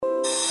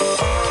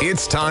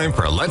It's time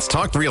for Let's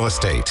Talk Real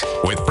Estate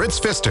with Fritz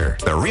Pfister,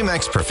 the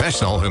RE/MAX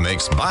professional who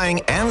makes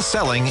buying and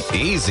selling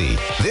easy.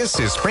 This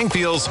is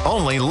Springfield's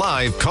only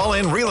live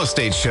call-in real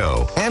estate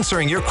show,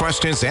 answering your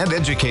questions and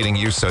educating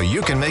you so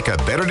you can make a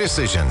better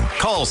decision.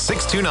 Call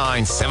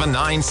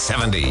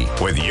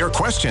 629-7970 with your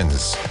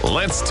questions.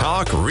 Let's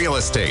Talk Real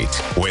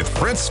Estate with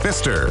Fritz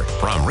Pfister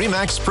from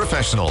RE/MAX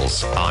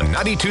Professionals on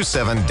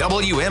 92.7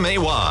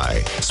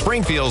 WMAY,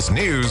 Springfield's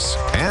News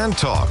and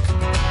Talk.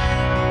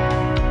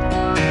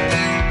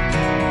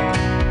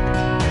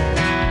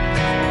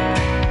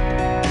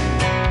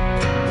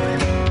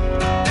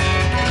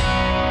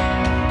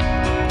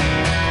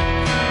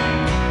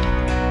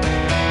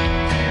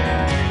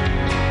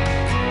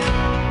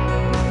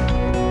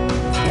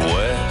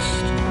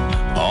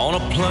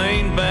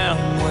 Plane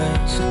bound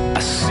west,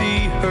 I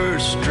see her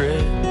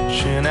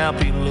stretching out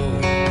below.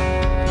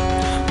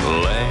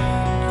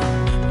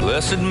 Land,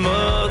 blessed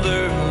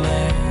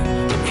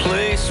motherland, the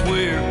place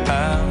where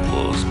I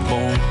was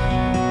born.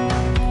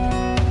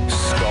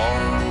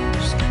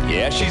 Scars,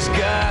 yeah, she's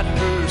got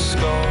her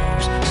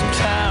scars.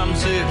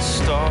 Sometimes it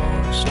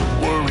starts to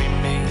worry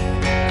me,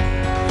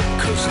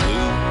 'cause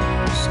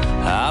lose,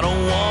 I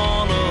don't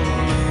wanna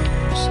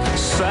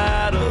lose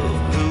sight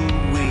of who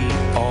we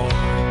are.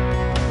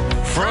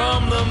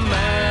 From the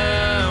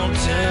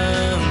mountains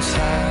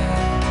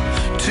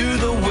high to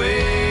the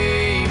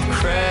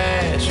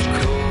wave-crashed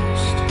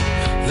coast,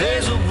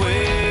 there's a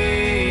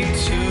way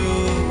to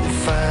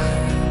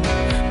find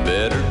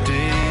better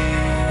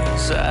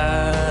days,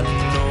 I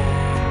know.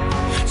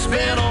 It's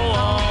been a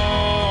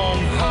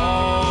long,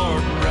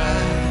 hard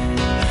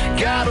ride,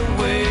 got a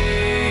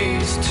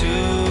ways to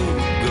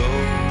go,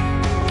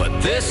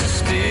 but this is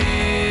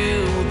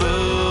still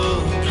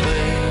the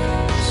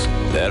place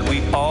that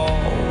we all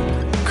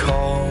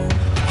call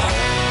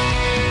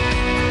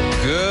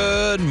home.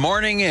 Good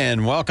morning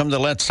and welcome to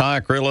Let's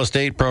Talk Real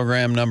Estate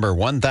program number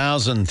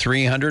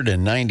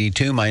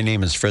 1392. My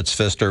name is Fritz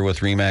Pfister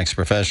with RE/MAX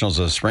Professionals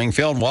of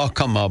Springfield.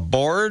 Welcome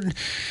aboard.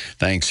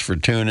 Thanks for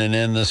tuning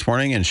in this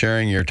morning and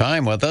sharing your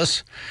time with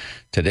us.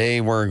 Today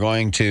we're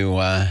going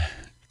to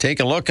take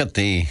a look at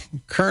the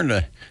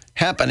current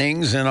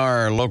happenings in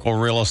our local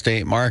real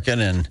estate market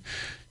and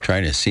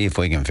try to see if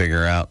we can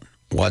figure out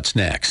what's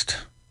next.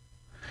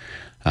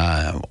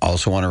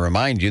 Also want to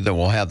remind you that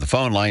we'll have the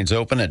phone lines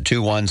open at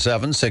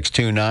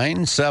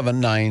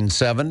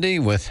 217-629-7970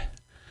 with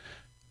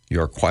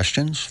your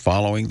questions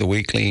following the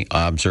weekly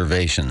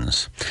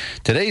observations.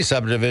 Today's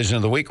subdivision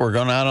of the week, we're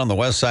going out on the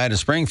west side of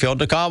Springfield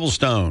to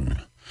Cobblestone.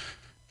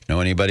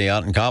 Know anybody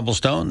out in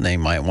Cobblestone? They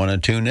might want to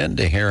tune in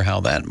to hear how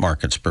that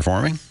market's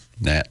performing.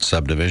 That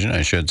subdivision,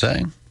 I should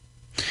say.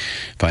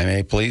 If I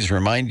may please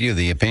remind you,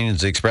 the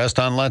opinions expressed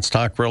on Let's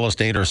Talk Real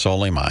Estate are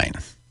solely mine.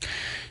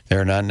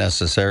 They're not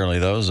necessarily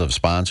those of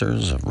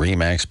sponsors of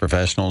RE/MAX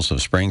Professionals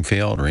of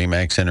Springfield,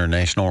 RE/MAX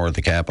International, or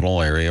the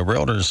Capital Area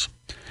Realtors.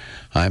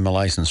 I'm a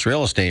licensed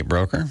real estate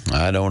broker.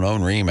 I don't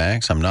own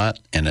RE/MAX. I'm not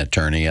an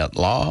attorney at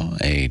law,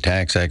 a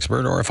tax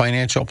expert, or a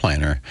financial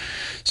planner.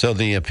 So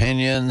the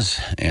opinions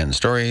and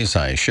stories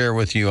I share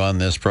with you on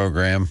this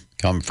program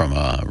come from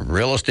a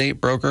real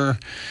estate broker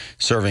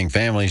serving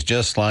families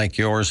just like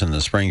yours in the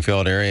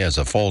Springfield area as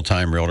a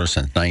full-time realtor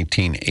since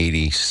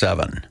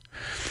 1987.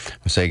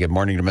 I say good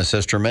morning to my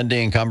sister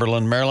Mindy in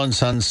Cumberland, Maryland,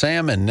 son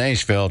Sam in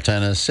Nashville,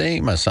 Tennessee,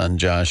 my son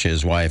Josh,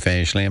 his wife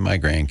Ashley, and my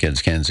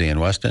grandkids Kenzie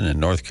and Weston in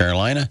North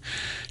Carolina.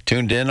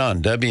 Tuned in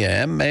on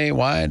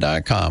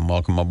WMAY.com.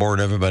 Welcome aboard,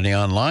 everybody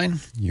online.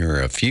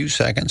 You're a few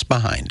seconds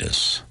behind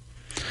us.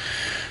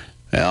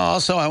 Well,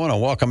 also, I want to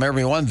welcome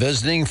everyone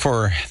visiting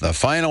for the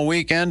final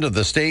weekend of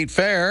the State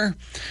Fair.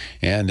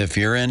 And if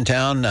you're in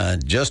town,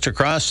 just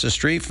across the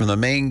street from the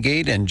main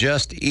gate and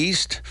just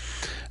east,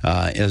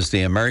 is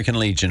the American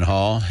Legion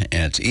Hall,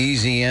 and it's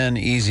easy in,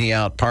 easy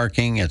out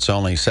parking. It's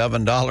only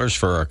 $7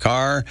 for a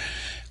car,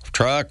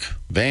 truck,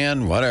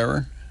 van,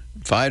 whatever.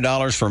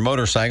 $5 for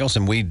motorcycles,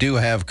 and we do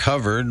have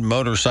covered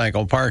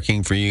motorcycle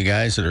parking for you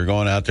guys that are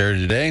going out there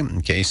today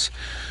in case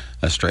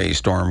a stray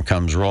storm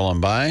comes rolling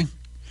by.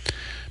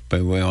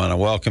 But we want to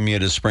welcome you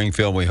to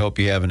Springfield. We hope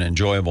you have an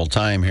enjoyable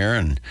time here.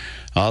 And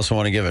I also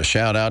want to give a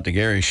shout out to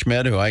Gary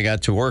Schmidt, who I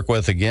got to work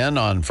with again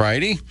on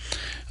Friday.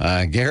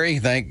 Gary,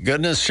 thank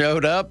goodness,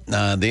 showed up.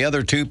 The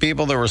other two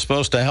people that were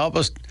supposed to help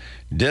us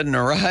didn't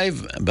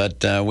arrive,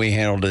 but we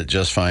handled it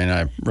just fine.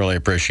 I really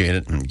appreciate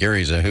it. And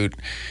Gary's a hoot.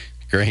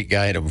 Great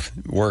guy to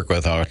work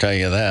with, I'll tell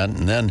you that.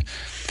 And then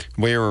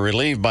we were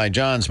relieved by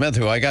John Smith,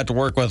 who I got to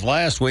work with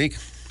last week.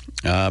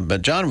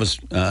 But John was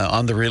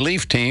on the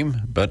relief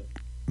team, but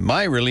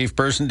my relief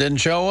person didn't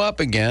show up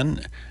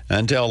again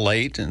until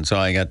late, and so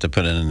I got to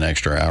put in an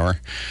extra hour.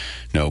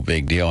 No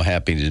big deal.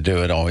 Happy to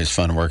do it. Always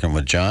fun working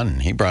with John.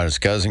 And he brought his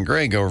cousin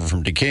Greg over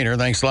from Decatur.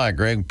 Thanks a lot,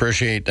 Greg.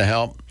 Appreciate the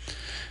help.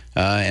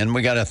 And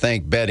we got to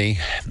thank Betty.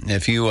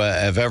 If you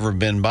have ever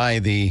been by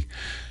the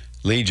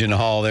Legion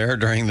Hall there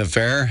during the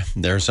fair,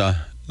 there's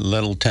a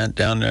little tent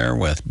down there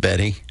with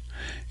Betty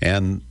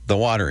and the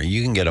water.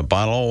 You can get a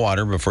bottle of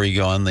water before you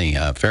go on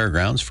the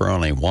fairgrounds for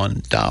only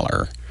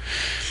 $1.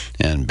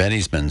 And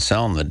Betty's been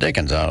selling the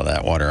dickens out of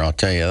that water, I'll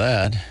tell you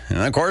that. And,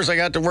 of course, I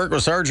got to work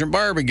with Sergeant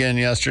Barb again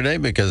yesterday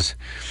because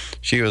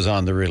she was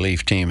on the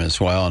relief team as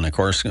well. And, of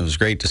course, it was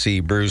great to see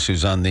Bruce,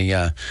 who's on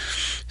the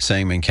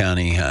Sangamon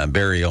County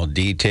burial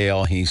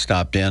detail. He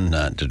stopped in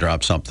to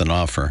drop something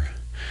off for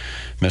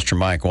Mr.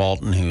 Mike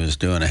Walton, who is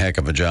doing a heck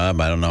of a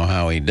job. I don't know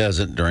how he does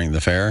it during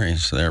the fair.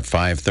 He's there at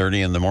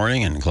 5:30 in the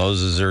morning and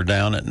closes her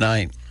down at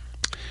night.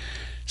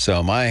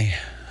 So my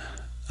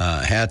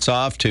hats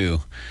off to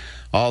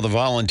all the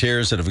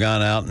volunteers that have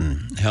gone out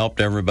and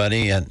helped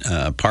everybody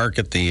at park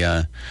at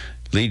the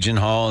Legion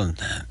Hall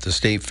at the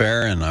State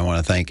Fair. And I want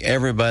to thank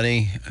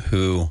everybody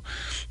who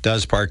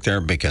does park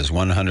there because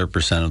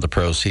 100% of the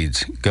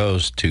proceeds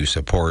goes to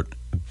support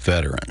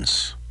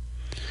veterans.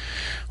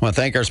 I want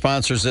to thank our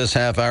sponsors this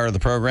half hour of the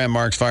program,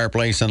 Mark's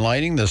Fireplace and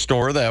Lighting, the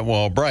store that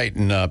will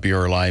brighten up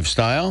your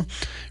lifestyle.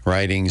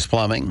 Writings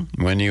Plumbing.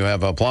 When you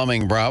have a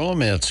plumbing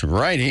problem, it's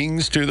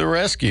Writings to the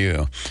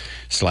rescue.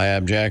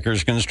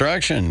 Slabjackers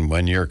Construction.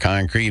 When your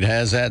concrete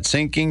has that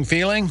sinking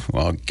feeling,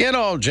 well, get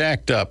all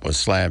jacked up with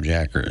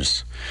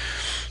Slabjackers.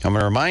 I'm going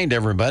to remind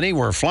everybody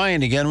we're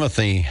flying again with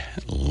the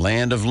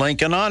Land of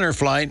Lincoln Honor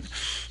Flight.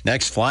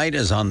 Next flight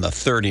is on the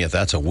 30th.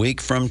 That's a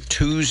week from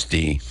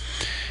Tuesday.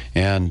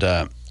 And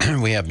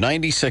we have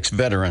 96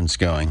 veterans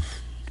going.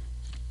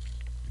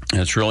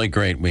 It's really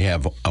great. We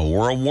have a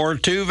World War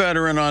II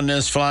veteran on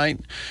this flight,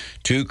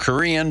 2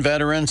 Korean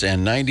veterans,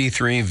 and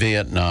 93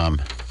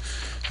 Vietnam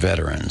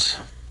veterans.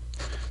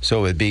 So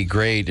it would be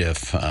great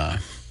if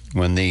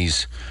when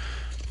these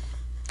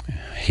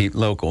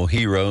local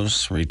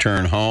heroes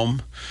return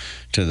home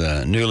to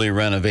the newly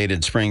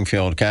renovated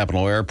Springfield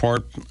Capitol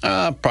Airport,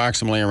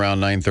 approximately around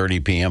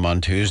 9:30 p.m. on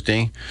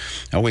Tuesday,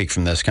 a week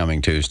from this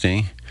coming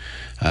Tuesday.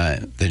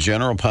 The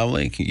general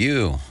public,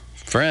 you,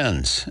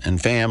 friends,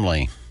 and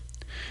family,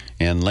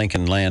 and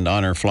Lincoln Land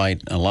Honor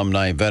Flight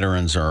alumni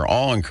veterans are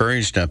all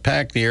encouraged to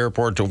pack the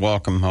airport to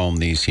welcome home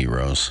these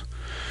heroes.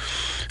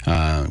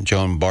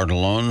 Joan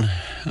Bartolone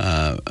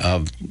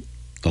of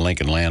the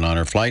Lincoln Land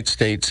Honor Flight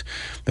states,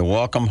 the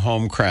welcome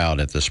home crowd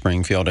at the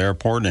Springfield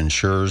Airport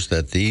ensures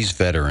that these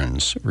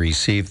veterans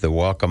receive the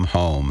welcome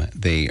home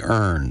they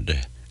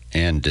earned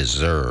and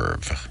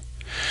deserve.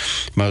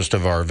 Most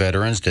of our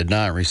veterans did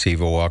not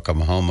receive a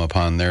welcome home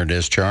upon their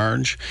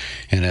discharge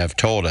and have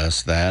told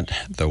us that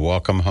the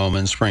welcome home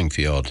in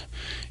Springfield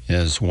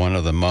is one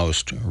of the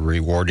most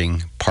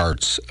rewarding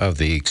parts of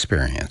the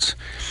experience.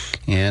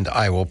 And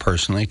I will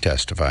personally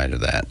testify to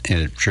that.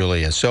 And it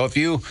truly is. So if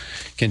you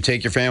can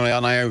take your family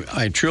out, and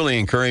I truly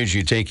encourage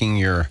you taking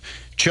your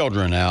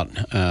children out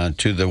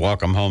to the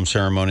welcome home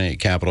ceremony at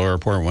Capitol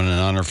Airport when an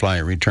honor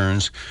flight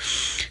returns,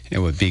 it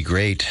would be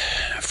great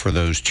for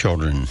those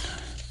children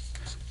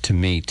to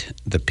meet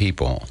the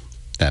people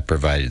that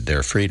provided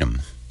their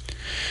freedom.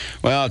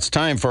 Well, it's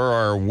time for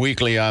our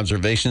weekly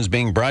observations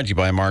being brought to you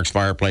by Mark's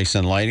Fireplace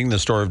and Lighting, the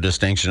store of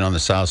distinction on the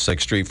South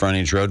 6th Street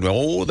frontage road.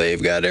 Oh,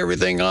 they've got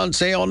everything on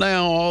sale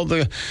now. All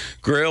the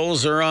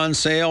grills are on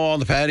sale, all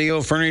the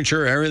patio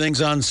furniture,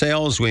 everything's on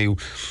sale as we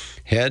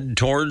head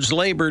towards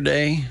Labor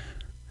Day.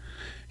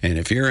 And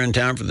if you're in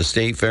town for the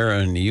State Fair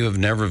and you have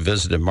never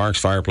visited Mark's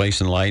Fireplace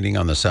and Lighting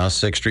on the South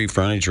 6th Street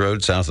frontage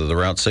road, south of the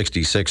Route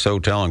 66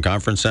 Hotel and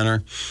Conference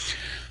Center,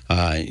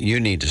 you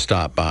need to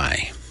stop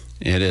by.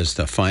 It is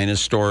the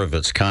finest store of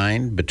its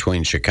kind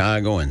between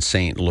Chicago and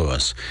St.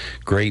 Louis.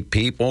 Great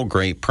people,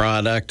 great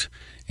product,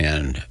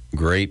 and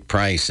great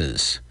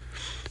prices.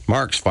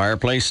 Mark's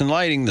Fireplace and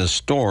Lighting, the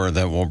store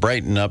that will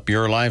brighten up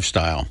your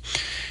lifestyle.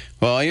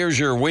 Well, here's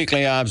your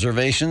weekly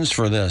observations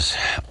for this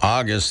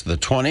August the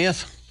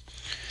 20th.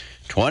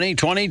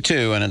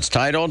 2022, and it's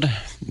titled,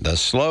 The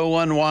Slow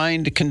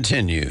Unwind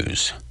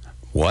Continues.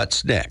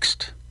 What's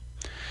next?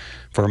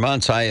 For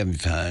months, I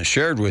have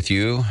shared with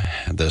you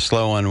the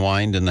slow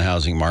unwind in the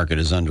housing market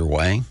is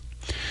underway.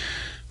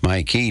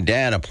 My key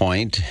data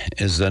point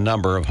is the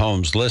number of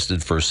homes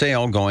listed for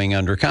sale going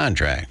under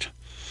contract.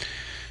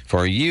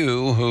 For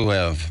you who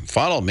have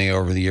followed me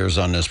over the years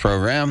on this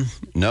program,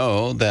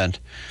 know that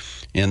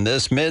in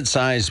this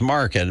mid-sized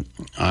market,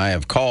 I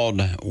have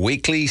called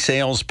weekly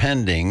sales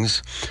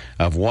pendings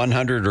of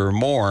 100 or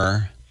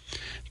more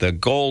the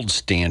gold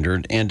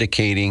standard,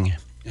 indicating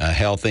a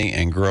healthy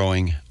and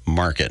growing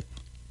market.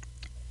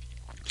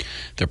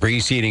 The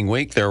preceding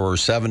week, there were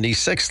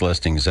 76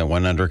 listings that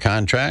went under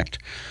contract,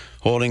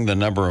 holding the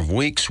number of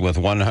weeks with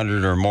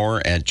 100 or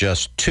more at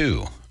just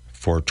 2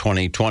 for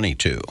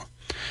 2022,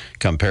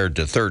 compared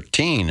to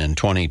 13 in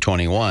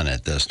 2021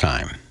 at this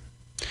time.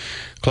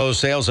 Closed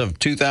sales of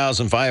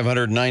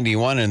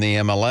 2,591 in the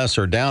MLS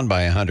are down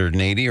by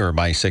 180 or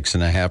by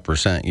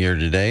 6.5%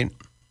 year-to-date.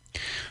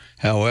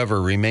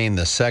 However, remain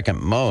the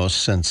second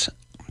most since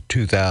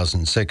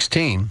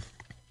 2016,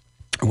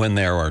 when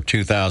there were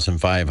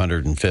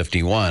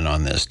 2,551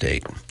 on this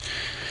date.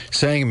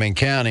 Sangamon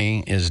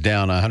County is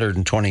down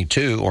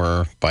 122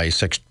 or by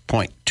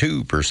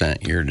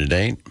 6.2%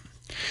 year-to-date.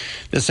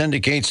 This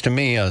indicates to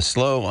me a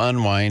slow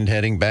unwind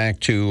heading back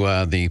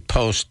to the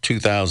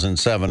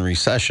post-2007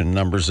 recession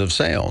numbers of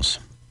sales.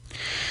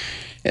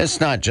 It's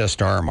not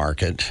just our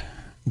market.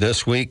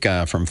 this week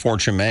from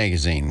Fortune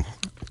magazine,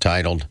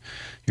 titled,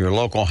 "Your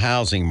Local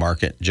Housing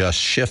Market Just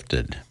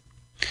Shifted."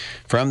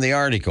 From the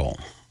article,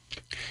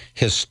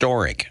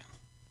 historic.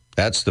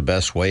 That's the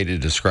best way to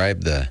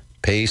describe the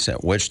pace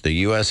at which the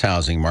U.S.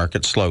 housing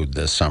market slowed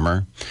this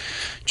summer.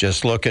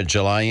 Just look at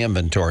July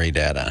inventory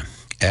data.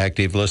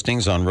 Active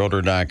listings on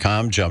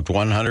Realtor.com jumped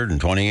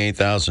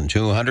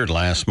 128,200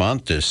 last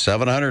month to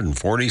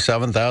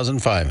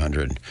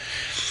 747,500.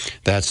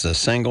 That's the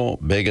single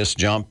biggest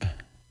jump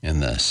in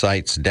the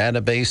site's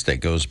database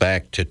that goes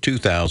back to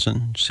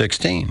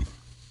 2016.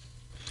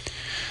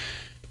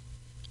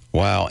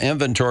 While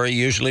inventory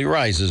usually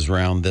rises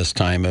around this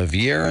time of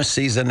year,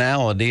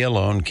 seasonality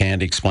alone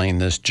can't explain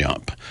this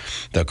jump.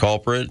 The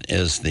culprit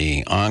is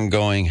the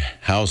ongoing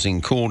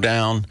housing cool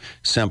down.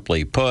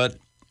 Simply put,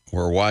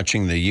 we're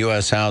watching the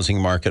U.S.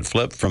 housing market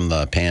flip from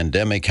the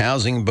pandemic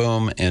housing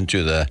boom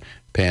into the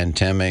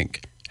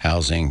pandemic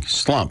housing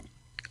slump.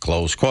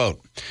 Close quote.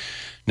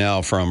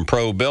 Now from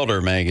Pro Builder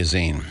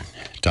magazine,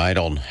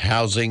 titled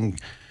 "Housing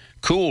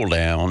Cool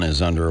Down is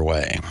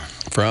Underway."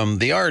 From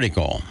the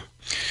article,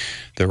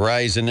 the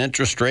rise in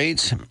interest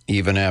rates,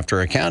 even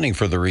after accounting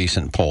for the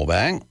recent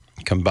pullback,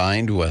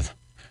 combined with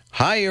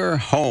higher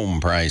home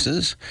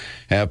prices,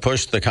 have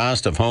pushed the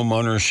cost of home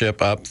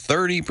ownership up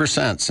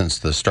 30% since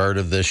the start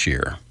of this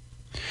year.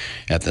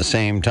 At the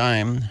same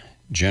time,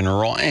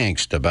 general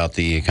angst about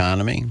the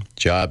economy,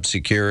 job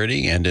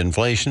security, and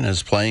inflation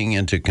is playing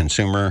into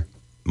consumer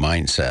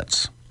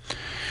mindsets,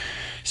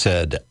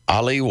 said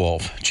Ali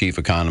Wolf, chief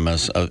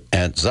economist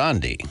at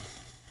Zandi.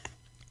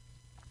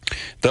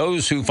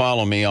 Those who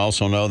follow me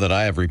also know that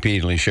I have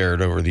repeatedly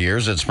shared over the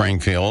years that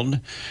Springfield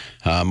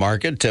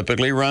market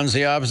typically runs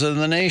the opposite of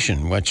the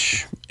nation,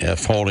 which,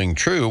 if holding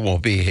true, will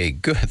be a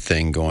good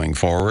thing going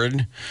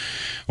forward.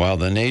 While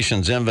the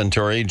nation's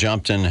inventory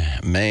jumped in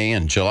May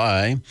and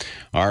July,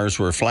 ours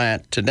were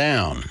flat to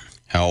down.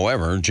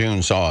 However,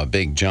 June saw a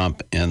big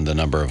jump in the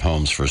number of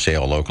homes for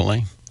sale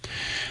locally.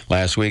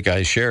 Last week,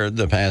 I shared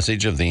the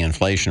passage of the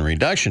Inflation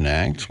Reduction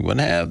Act would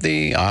have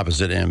the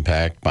opposite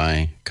impact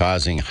by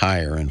causing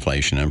higher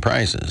inflation in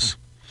prices.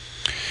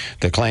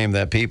 The claim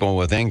that people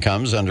with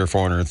incomes under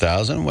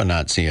 $400,000 would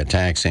not see a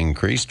tax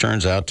increase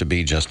turns out to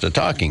be just a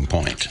talking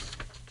point.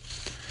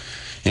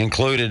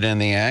 Included in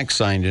the act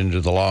signed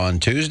into the law on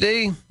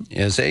Tuesday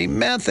is a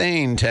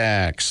methane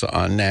tax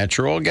on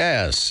natural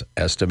gas,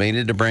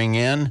 estimated to bring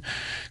in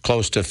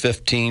close to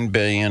 $15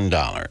 billion.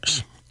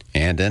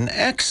 And an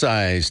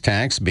excise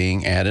tax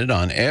being added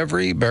on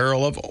every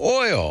barrel of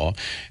oil,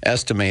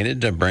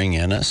 estimated to bring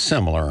in a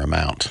similar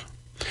amount.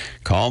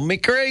 Call me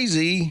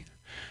crazy,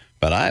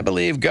 but I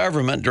believe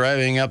government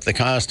driving up the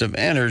cost of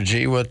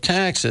energy with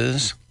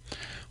taxes,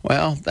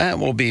 well, that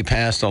will be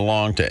passed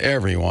along to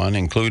everyone,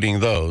 including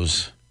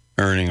those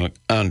earning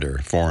under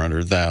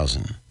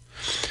 $400,000.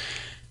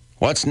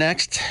 What's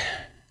next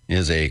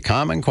is a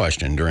common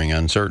question during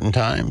uncertain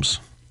times.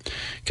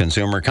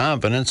 Consumer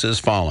confidence is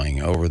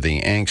falling over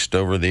the angst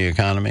over the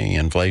economy,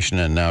 inflation,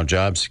 and now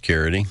job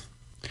security.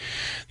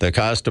 The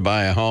cost to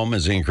buy a home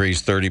has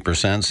increased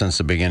 30% since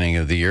the beginning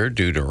of the year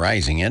due to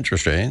rising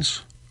interest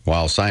rates,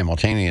 while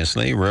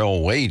simultaneously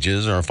real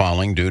wages are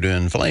falling due to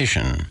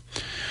inflation.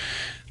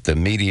 The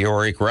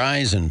meteoric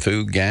rise in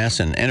food, gas,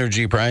 and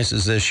energy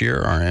prices this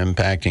year are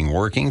impacting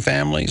working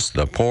families,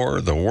 the poor,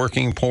 the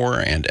working poor,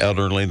 and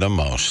elderly the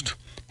most.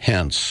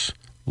 Hence,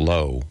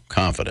 low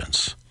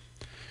confidence.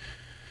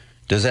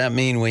 Does that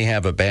mean we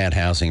have a bad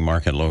housing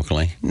market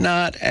locally?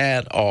 Not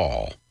at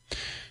all.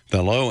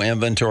 The low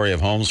inventory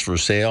of homes for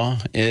sale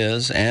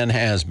is and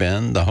has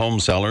been the home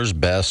seller's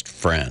best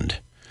friend.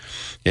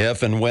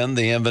 If and when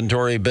the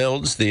inventory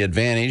builds, the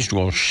advantage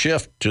will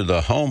shift to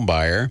the home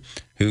buyer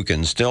who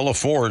can still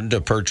afford to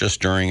purchase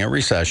during a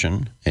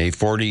recession, a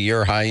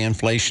 40-year high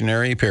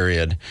inflationary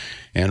period,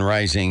 and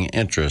rising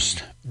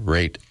interest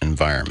rate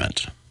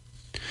environment.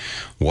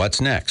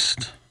 What's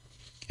next?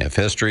 If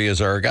history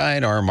is our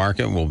guide, our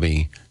market will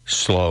be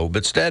slow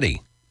but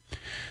steady.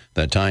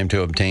 The time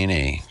to obtain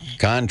a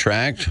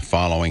contract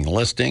following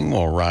listing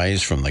will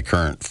rise from the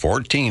current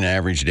 14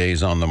 average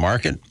days on the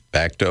market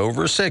back to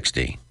over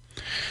 60.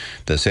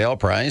 The sale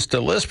price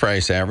to list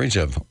price average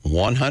of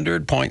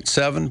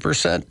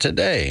 100.7%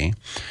 today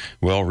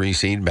will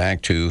recede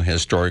back to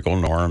historical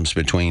norms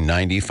between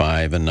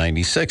 95 and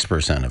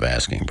 96% of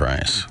asking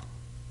price.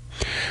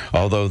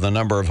 Although the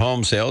number of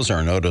home sales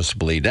are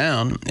noticeably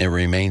down, it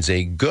remains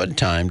a good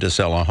time to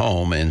sell a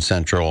home in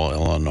central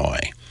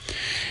Illinois.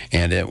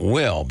 And it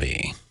will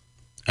be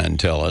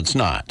until it's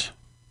not.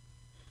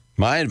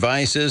 My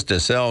advice is to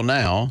sell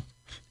now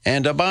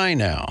and to buy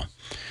now.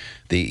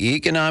 The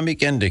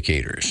economic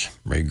indicators,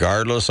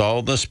 regardless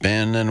all the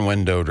spin and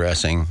window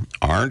dressing,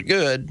 aren't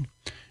good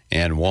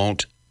and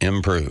won't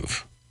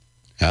improve.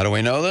 How do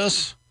we know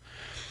this?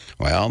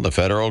 Well, the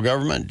federal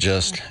government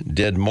just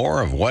did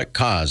more of what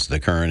caused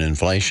the current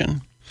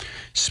inflation,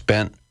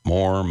 spent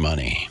more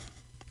money.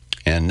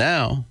 And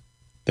now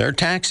they're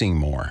taxing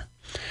more.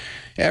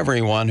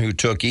 Everyone who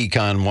took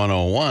Econ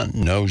 101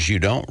 knows you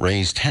don't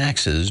raise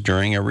taxes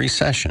during a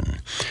recession,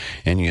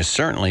 and you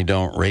certainly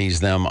don't raise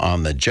them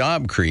on the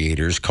job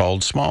creators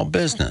called small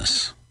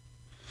business.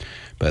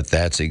 But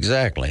that's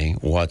exactly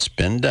what's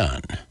been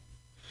done.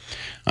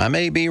 I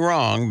may be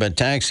wrong, but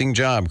taxing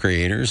job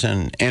creators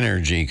and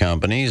energy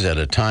companies at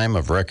a time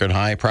of record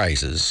high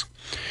prices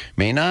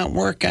may not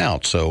work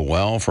out so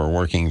well for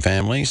working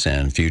families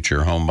and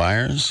future home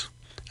buyers.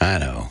 I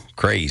know,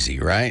 crazy,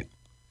 right?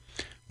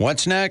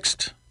 What's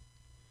next?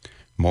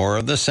 More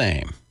of the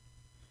same,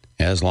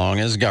 as long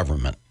as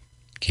government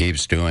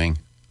keeps doing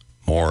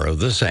more of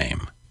the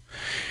same.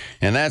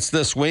 And that's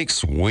this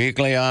week's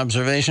Weekly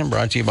Observation,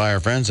 brought to you by our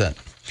friends at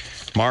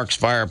Mark's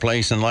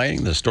Fireplace and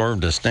Lighting, the store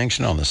of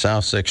distinction on the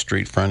South 6th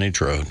Street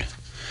frontage road.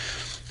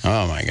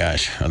 Oh, my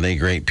gosh, are they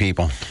great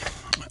people.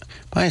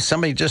 Boy,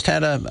 somebody just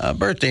had a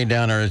birthday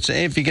down there.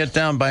 If you get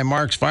down by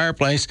Mark's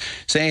Fireplace,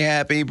 say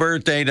happy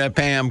birthday to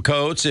Pam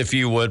Coates, if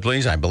you would,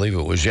 please. I believe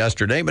it was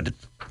yesterday, but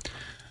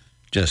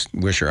just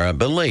wish her a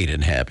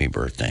belated happy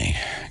birthday.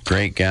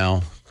 Great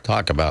gal.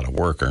 Talk about a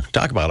worker.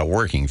 Talk about a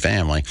working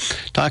family.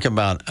 Talk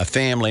about a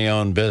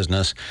family-owned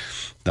business,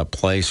 the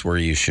place where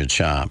you should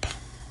shop.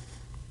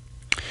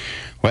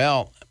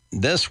 Well,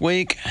 this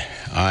week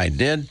I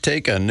did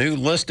take a new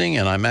listing,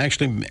 and I'm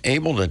actually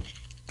able to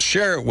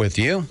share it with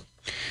you.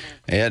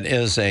 It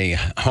is a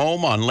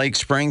home on Lake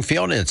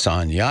Springfield. It's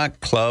on Yacht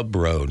Club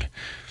Road.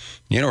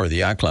 You know where the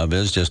Yacht Club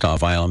is, just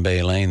off Island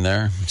Bay Lane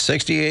there.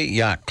 68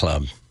 Yacht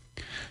Club.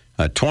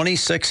 A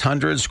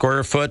 2,600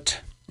 square foot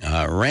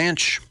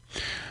ranch.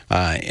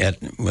 It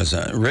was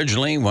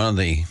originally one of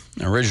the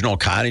original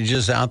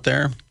cottages out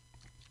there,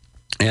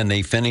 and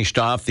they finished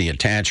off the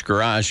attached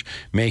garage,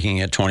 making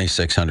it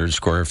 2,600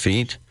 square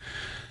feet.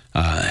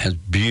 Has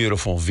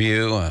beautiful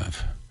view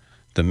of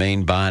the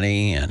main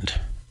body and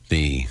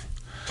the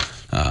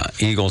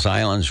Eagles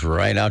Islands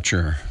right out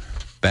your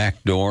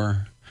back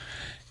door.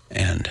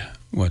 And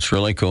what's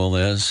really cool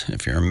is,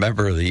 if you're a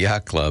member of the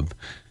Yacht Club,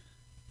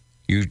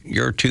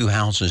 you're 2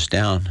 houses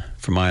down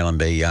from Island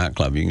Bay Yacht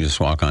Club. You can just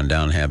walk on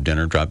down, have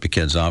dinner, drop your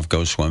kids off,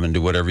 go swimming,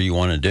 do whatever you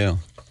want to do.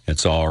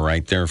 It's all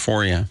right there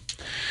for you.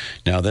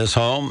 Now, this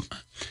home,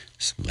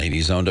 this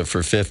lady's owned it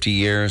for 50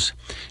 years.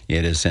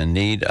 It is in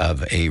need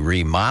of a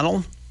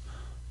remodel.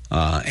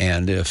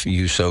 And if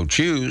you so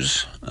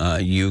choose,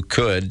 you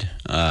could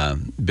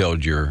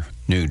build your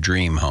new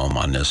dream home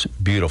on this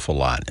beautiful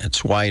lot.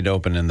 It's wide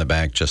open in the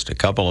back, just a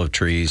couple of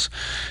trees,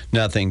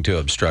 nothing to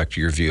obstruct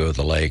your view of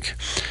the lake.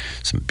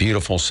 Some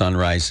beautiful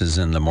sunrises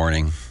in the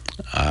morning.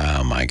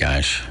 Oh my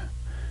gosh,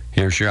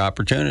 here's your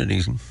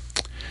opportunity.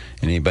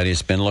 Anybody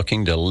that's been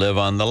looking to live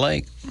on the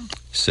lake,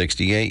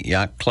 68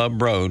 Yacht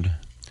Club Road,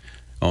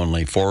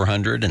 only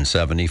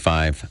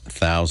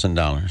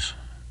 $475,000.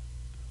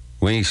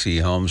 We see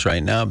homes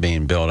right now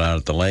being built out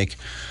at the lake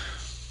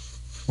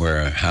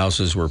where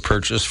houses were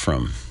purchased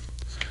from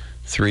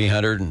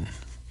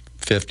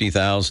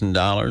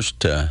 $350,000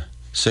 to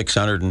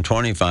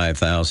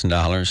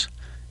 $625,000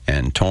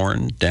 and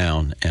torn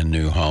down, and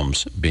new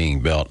homes being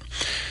built.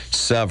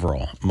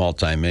 Several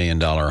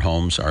multi-million-dollar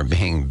homes are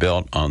being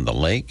built on the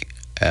lake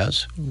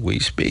as we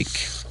speak.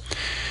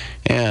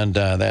 And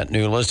that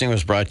new listing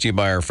was brought to you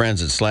by our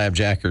friends at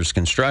Slabjackers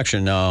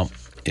Construction. Now,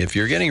 if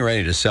you're getting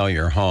ready to sell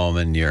your home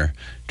and your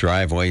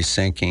driveway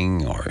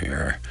sinking, or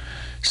your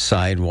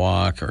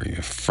sidewalk, or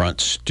your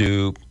front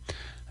stoop,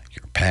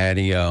 your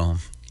patio,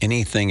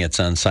 anything that's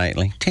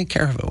unsightly, take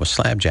care of it with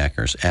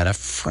Slabjackers at a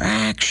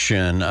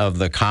fraction of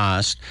the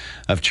cost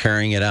of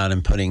tearing it out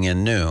and putting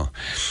in new.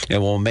 It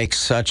will make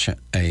such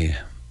a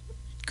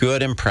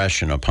good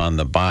impression upon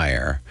the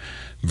buyer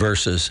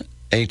versus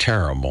a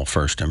terrible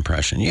first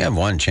impression. You have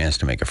one chance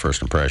to make a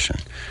first impression.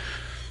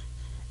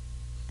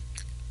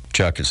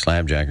 Chuck at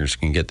Slabjackers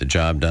can get the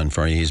job done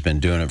for you. He's been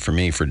doing it for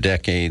me for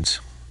decades.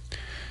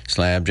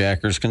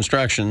 Slabjackers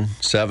Construction,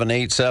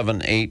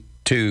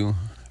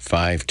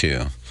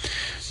 787-8252.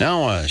 Now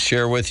I want to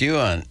share with you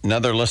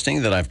another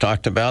listing that I've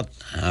talked about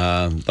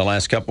the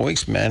last couple of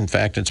weeks. In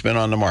fact, it's been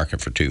on the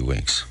market for 2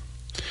 weeks.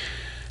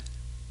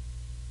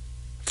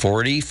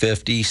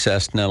 4050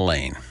 Cessna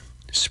Lane,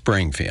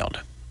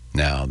 Springfield.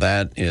 Now,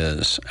 that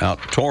is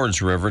out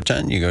towards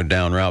Riverton. You go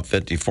down Route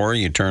 54,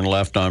 you turn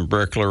left on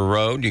Brickler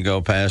Road, you go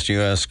past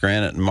U.S.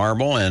 Granite and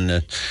Marble,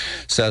 and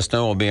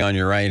Cessna will be on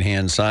your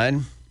right-hand side.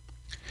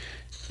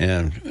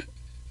 And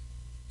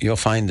you'll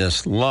find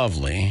this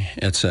lovely,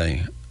 it's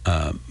a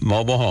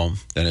mobile home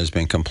that has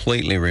been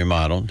completely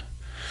remodeled,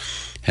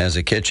 has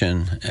a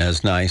kitchen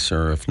as nice,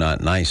 or if not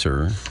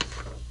nicer,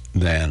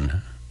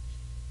 than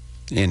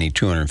any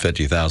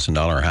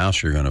 $250,000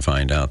 house you're going to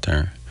find out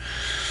there.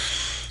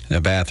 The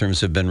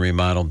bathrooms have been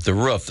remodeled. The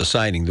roof, the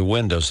siding, the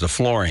windows, the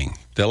flooring,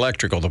 the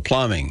electrical, the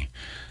plumbing,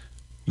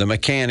 the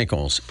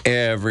mechanicals,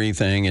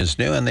 everything is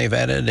new. And they've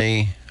added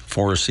a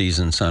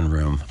 4-season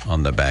sunroom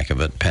on the back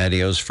of it.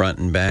 Patios front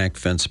and back,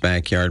 fenced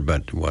backyard.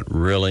 But what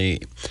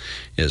really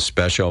is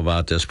special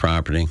about this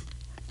property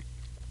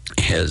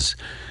is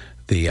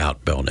the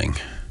outbuilding.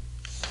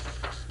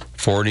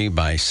 40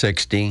 by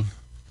 60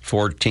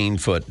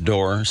 14-foot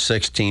door,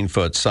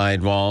 16-foot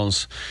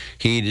sidewalls,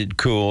 heated,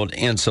 cooled,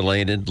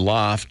 insulated,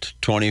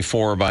 loft,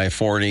 24 by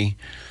 40.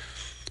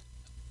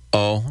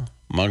 Oh,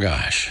 my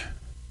gosh.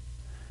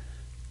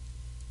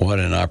 What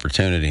an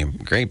opportunity.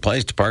 Great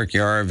place to park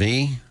your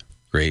RV.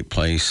 Great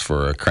place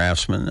for a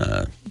craftsman,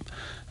 a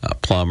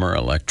plumber,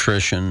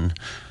 electrician,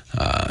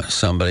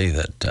 somebody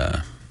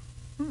that,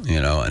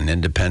 an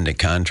independent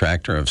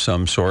contractor of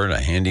some sort, a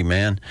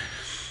handyman.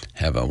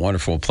 Have a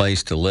wonderful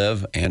place to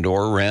live and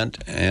or rent,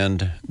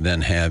 and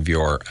then have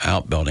your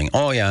outbuilding.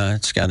 Oh, yeah,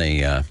 it's got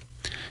a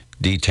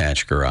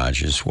detached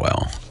garage as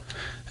well.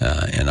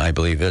 And I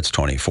believe it's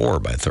 24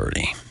 by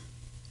 30.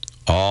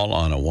 All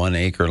on a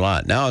 1-acre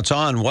lot. Now, it's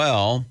on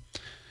well.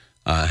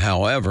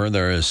 However,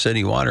 there is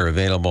city water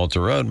available at the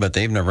road, but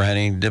they've never had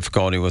any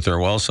difficulty with their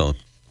well, so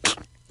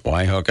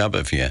why hook up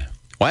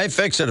why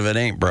fix it if it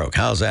ain't broke?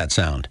 How's that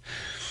sound?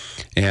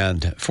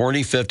 And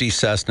 4050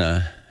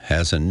 Cessna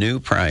has a new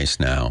price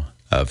now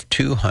of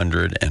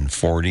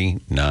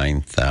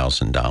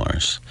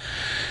 $249,000.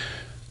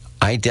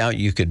 I doubt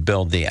you could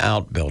build the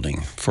outbuilding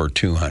for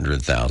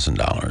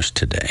 $200,000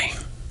 today.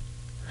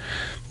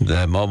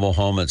 The mobile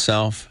home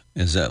itself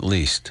is at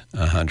least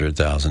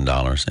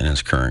 $100,000 in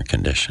its current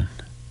condition.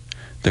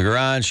 The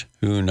garage,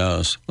 who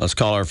knows? Let's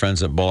call our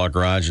friends at Bullock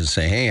Garage and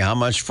say, hey, how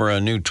much for a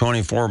new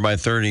 24 by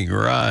 30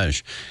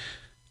 garage?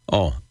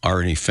 Oh,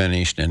 already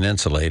finished and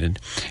insulated.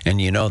 And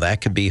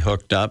that could be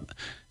hooked up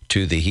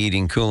to the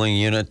heating cooling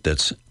unit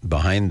that's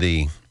behind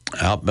the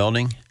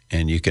outbuilding,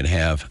 and you could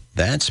have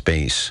that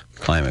space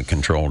climate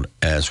controlled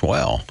as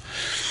well.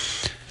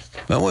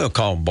 Well, we'll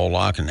call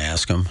Bullock and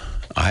ask them.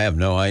 I have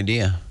no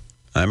idea.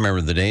 I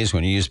remember the days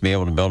when you used to be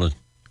able to build a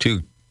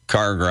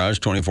 2-car garage,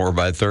 24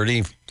 by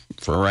 30,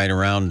 for right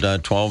around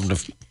 $12,000 to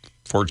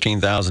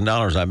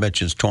 $14,000. I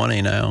bet you it's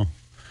 20 now.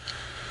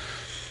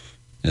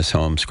 This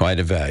home's quite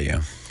a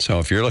value. So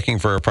if you're looking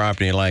for a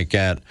property like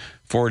that,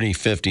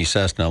 4050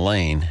 Cessna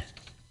Lane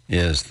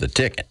is the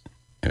ticket.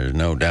 There's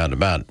no doubt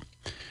about it.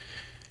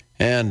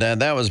 And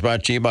that was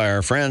brought to you by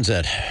our friends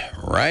at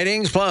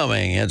Writings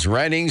Plumbing. It's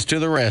Writings to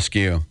the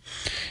rescue.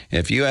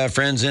 If you have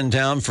friends in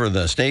town for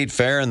the state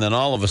fair and then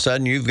all of a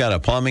sudden you've got a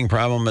plumbing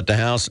problem at the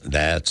house,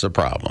 that's a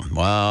problem.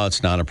 Well,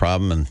 it's not a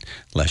problem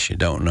unless you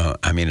don't know.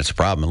 It's a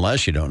problem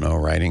unless you don't know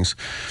Writings.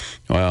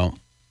 Well,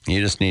 you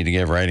just need to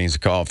give Writings a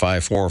call,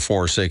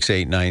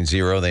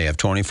 544-6890. They have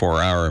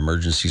 24-hour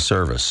emergency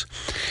service.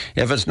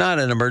 If it's not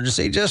an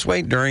emergency, just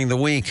wait during the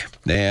week.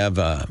 They have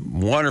a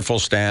wonderful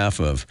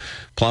staff of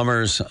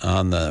plumbers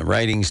on the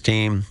Writings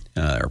team.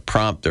 They're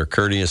prompt, they're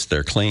courteous,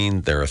 they're clean,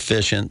 they're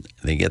efficient.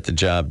 They get the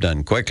job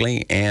done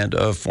quickly and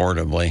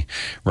affordably.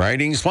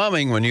 Writings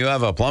Plumbing, when you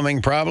have a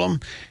plumbing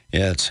problem,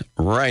 it's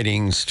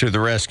Writings to the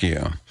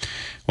rescue.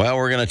 Well,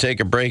 we're going to take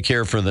a break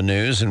here for the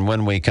news, and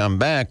when we come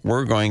back,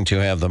 we're going to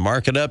have the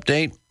market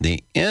update,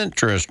 the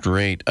interest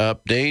rate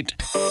update.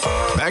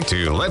 Back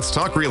to Let's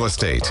Talk Real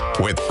Estate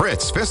with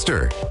Fritz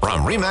Pfister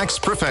from RE/MAX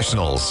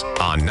Professionals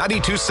on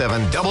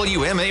 92.7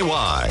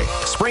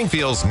 WMAY,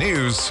 Springfield's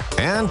News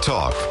and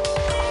Talk.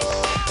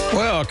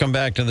 Welcome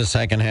back to the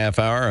second half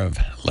hour of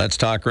Let's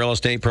Talk Real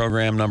Estate,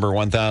 program number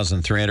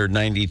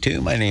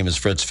 1392. My name is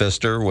Fritz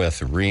Pfister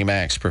with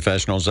RE/MAX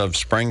Professionals of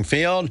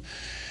Springfield.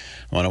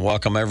 I want to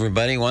welcome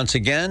everybody once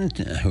again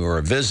who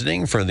are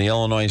visiting for the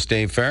Illinois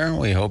State Fair.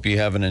 We hope you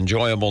have an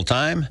enjoyable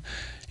time.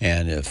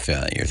 And if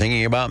you're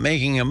thinking about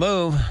making a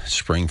move,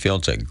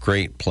 Springfield's a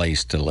great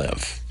place to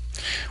live.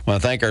 I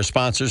want to thank our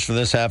sponsors for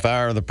this half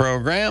hour of the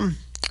program.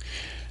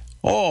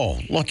 Oh,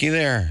 looky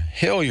there.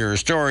 Hillier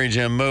Storage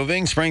and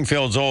Moving,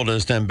 Springfield's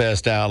oldest and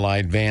best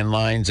allied van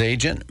lines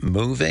agent,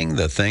 moving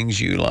the things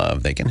you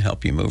love. They can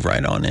help you move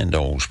right on into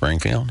Old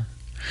Springfield.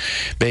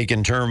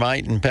 Bacon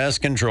Termite and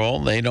Pest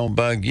Control, they don't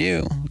bug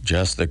you,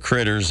 just the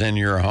critters in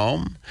your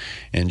home.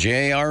 And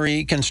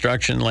JRE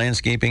Construction,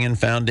 Landscaping, and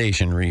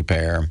Foundation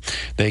Repair.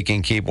 They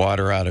can keep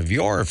water out of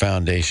your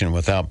foundation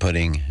without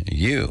putting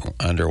you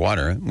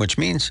underwater, which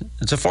means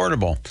it's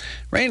affordable.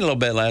 Rained a little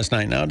bit last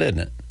night now,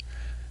 didn't it?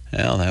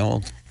 Well, that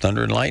old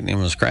thunder and lightning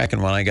was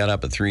cracking when I got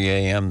up at 3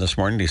 a.m. this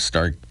morning to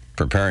start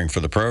preparing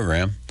for the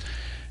program.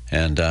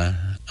 And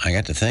I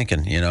got to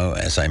thinking,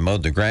 as I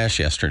mowed the grass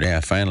yesterday, I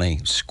finally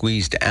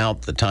squeezed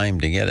out the time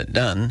to get it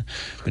done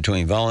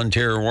between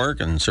volunteer work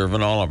and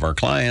serving all of our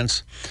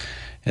clients.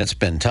 It's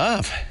been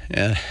tough,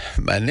 and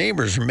my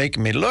neighbors are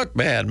making me look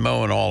bad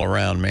mowing all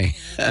around me.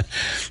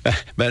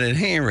 But at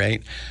any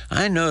rate,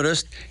 I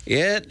noticed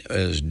it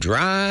was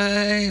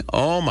dry.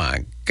 Oh,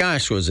 my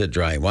gosh, was it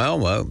dry.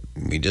 Well,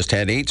 we just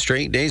had 8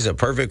 straight days of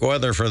perfect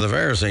weather for the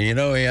fair, so we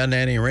hadn't had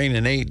any rain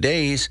in 8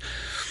 days.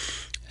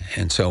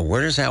 And so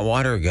where does that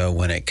water go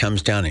when it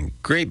comes down in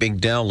great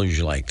big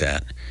deluge like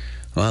that?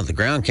 Well, the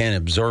ground can't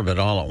absorb it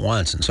all at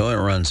once, and so it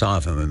runs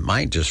off, and it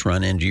might just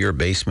run into your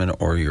basement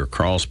or your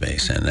crawl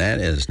space, and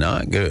that is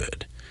not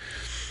good.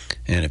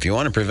 And if you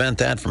want to prevent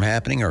that from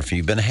happening, or if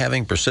you've been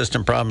having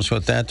persistent problems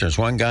with that, there's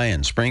one guy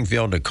in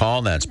Springfield to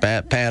call. That's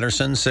Pat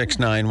Patterson,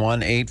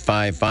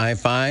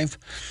 691-8555.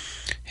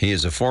 He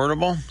is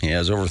affordable. He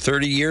has over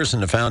 30 years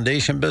in the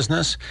foundation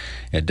business.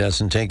 It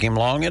doesn't take him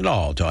long at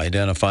all to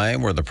identify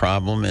where the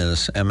problem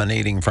is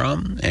emanating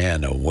from,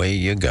 and away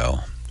you go.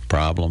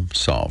 Problem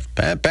solved.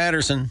 Pat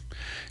Patterson,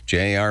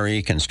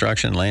 JRE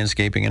Construction,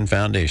 Landscaping, and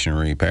Foundation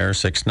Repair,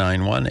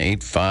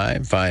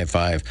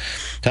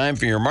 691-8555. Time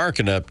for your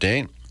market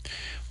update.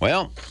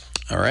 Well,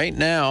 right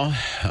now,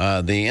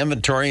 the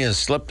inventory has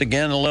slipped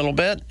again a little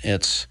bit.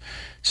 It's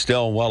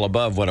still well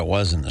above what it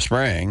was in the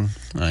spring.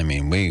 I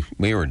mean, we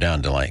were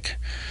down to like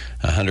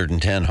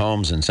 110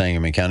 homes in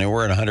Sangamon County.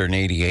 We're at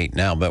 188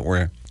 now, but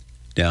we're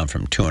down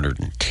from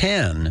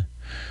 210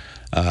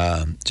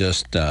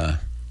 just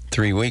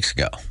 3 weeks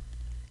ago.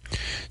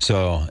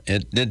 So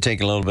it did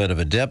take a little bit of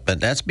a dip, but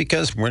that's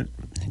because we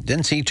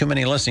didn't see too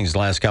many listings the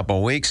last couple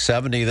of weeks.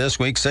 70 this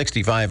week,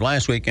 65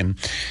 last week, and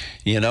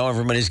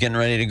everybody's getting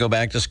ready to go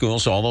back to school,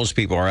 so all those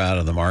people are out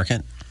of the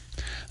market.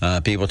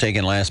 People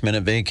taking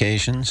last-minute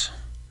vacations,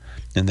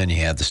 and then you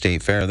have the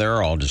state fair.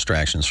 They're all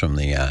distractions from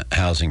the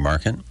housing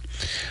market.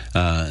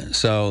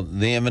 So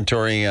the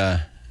inventory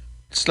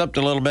slipped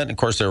a little bit. Of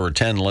course, there were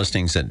 10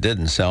 listings that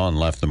didn't sell and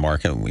left the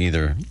market,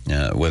 either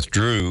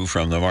withdrew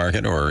from the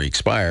market or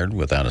expired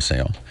without a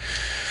sale.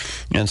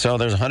 And so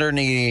there's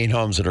 188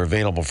 homes that are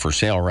available for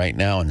sale right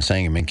now in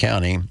Sangamon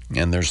County,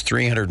 and there's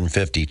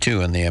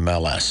 352 in the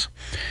MLS.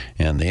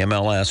 And the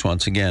MLS,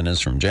 once again, is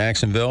from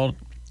Jacksonville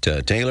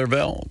to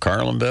Taylorville,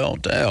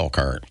 Carlinville to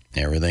Elkhart,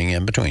 everything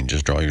in between.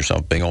 Just draw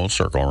yourself a big old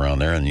circle around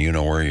there, and you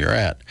know where you're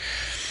at.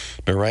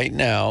 But right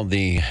now,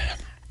 the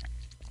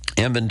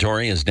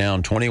inventory is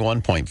down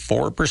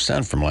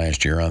 21.4% from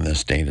last year on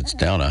this date. It's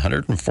down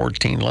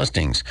 114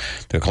 listings.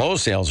 The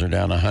closed sales are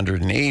down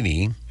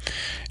 180,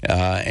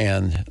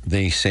 and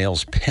the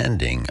sales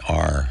pending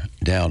are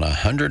down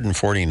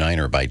 149,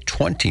 or by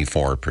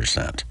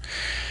 24%.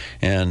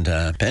 And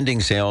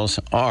pending sales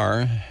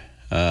are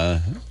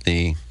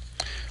the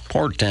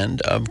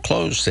portent of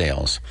closed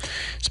sales.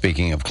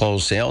 Speaking of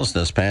closed sales,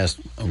 this past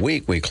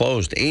week we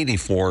closed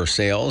 84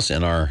 sales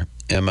in our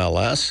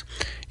MLS,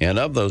 and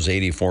of those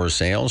 84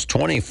 sales,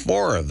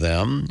 24 of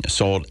them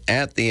sold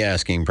at the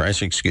asking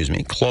price,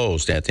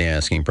 closed at the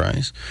asking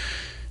price.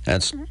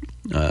 That's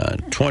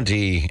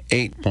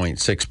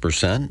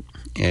 28.6%,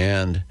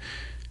 and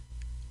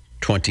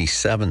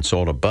 27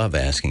 sold above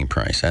asking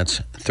price. That's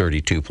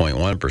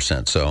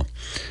 32.1%. So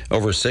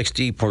over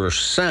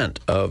 60%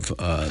 of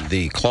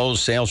the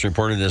closed sales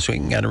reported this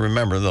week. You got to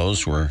remember,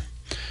 those were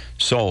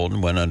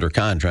sold, went under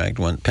contract,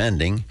 went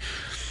pending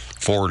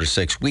 4 to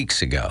 6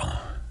 weeks ago.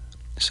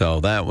 So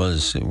that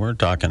was, we're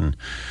talking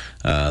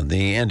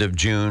the end of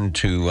June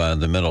to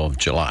the middle of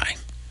July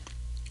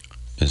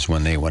is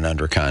when they went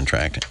under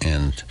contract.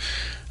 And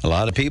a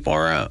lot of people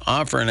are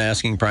offering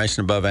asking price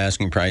and above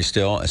asking price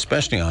still,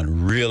 especially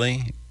on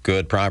really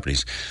good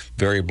properties.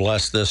 Very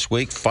blessed this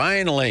week.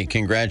 Finally,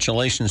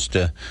 congratulations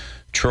to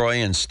Troy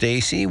and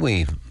Stacy.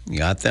 We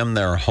got them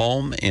their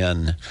home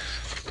in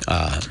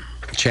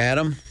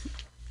Chatham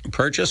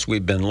purchase.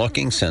 We've been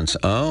looking since,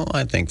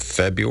 I think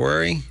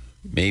February,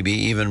 maybe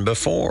even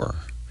before.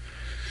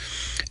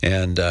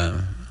 And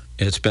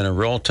it's been a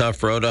real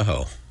tough road to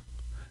hoe.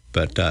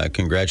 But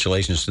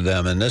congratulations to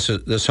them. And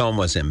this home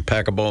was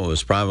impeccable. It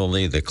was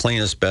probably the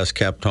cleanest, best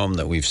kept home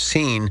that we've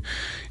seen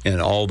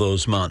in all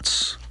those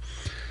months.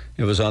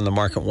 It was on the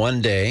market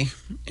one day,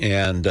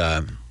 and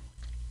I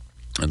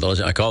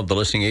called the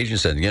listing agent and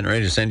said, getting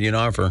ready to send you an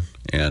offer.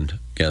 And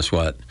guess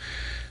what?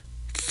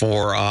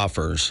 4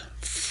 offers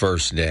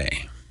first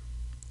day.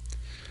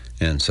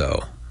 And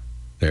so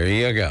there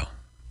you go.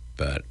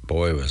 But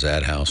boy, was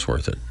that house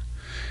worth it.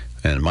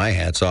 And my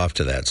hat's off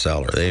to that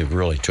seller. They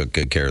really took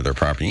good care of their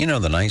property. You know,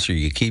 the nicer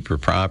you keep your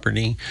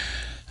property,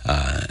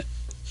 the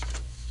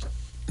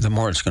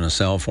more it's going to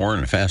sell for,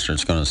 and the faster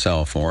it's going to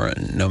sell for,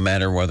 no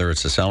matter whether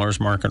it's a seller's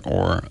market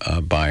or a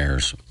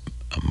buyer's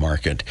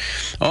market.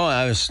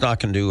 I was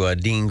talking to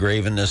Dean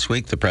Graven this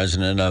week, the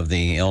president of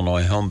the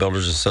Illinois Home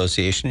Builders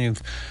Association.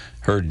 You've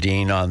heard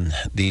Dean on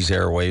these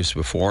airwaves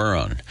before,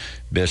 on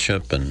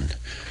Bishop and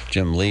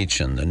Jim Leach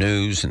and the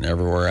news and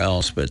everywhere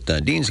else. But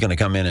Dean's going to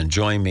come in and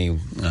join me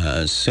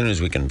as soon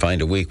as we can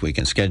find a week we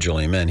can schedule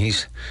him in.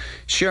 He's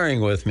sharing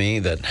with me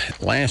that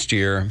last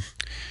year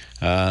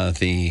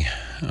the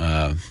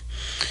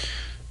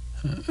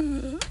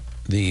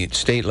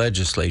state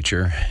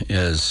legislature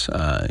is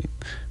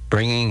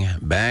bringing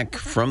back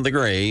from the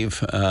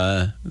grave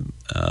a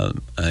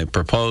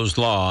proposed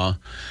law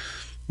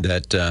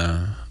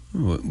that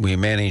we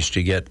managed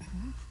to get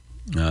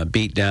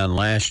beat down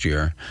last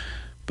year.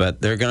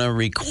 But they're going to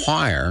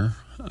require,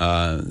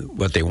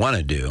 what they want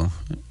to do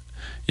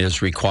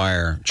is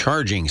require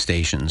charging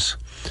stations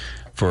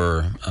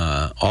for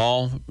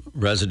all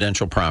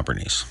residential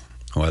properties,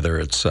 whether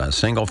it's a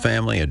single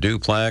family, a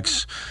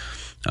duplex,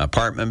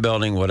 apartment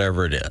building,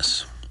 whatever it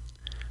is.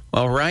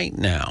 Well, right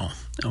now,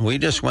 we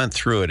just went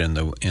through it in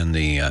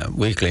the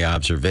weekly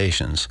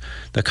observations.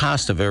 The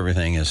cost of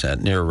everything is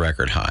at near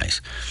record highs.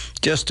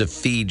 Just to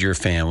feed your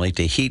family,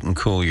 to heat and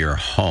cool your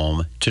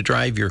home, to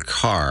drive your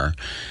car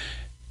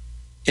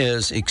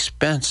is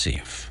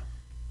expensive.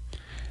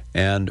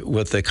 And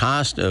with the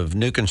cost of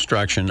new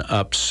construction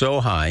up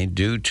so high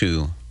due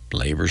to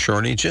labor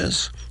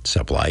shortages,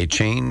 supply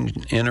chain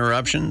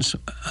interruptions,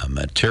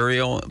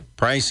 material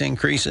price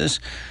increases,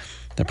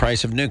 the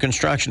price of new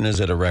construction is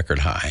at a record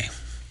high.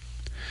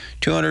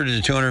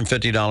 $200 to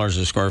 $250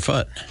 a square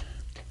foot.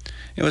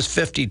 It was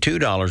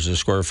 $52 a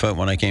square foot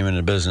when I came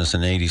into business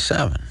in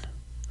 '87.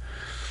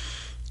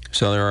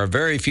 So there are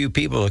very few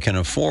people that can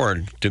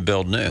afford to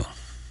build new.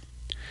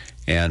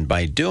 And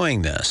by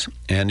doing this,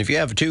 and if you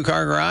have a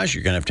 2-car garage,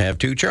 you're going to have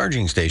 2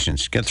 charging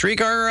stations. Get a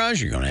 3-car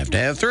garage, you're going to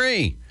have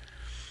 3.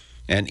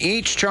 And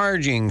each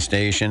charging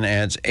station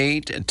adds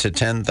 $8,000 to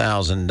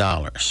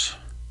 $10,000.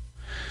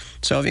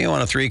 So if you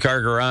want a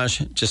 3-car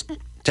garage, just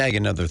tag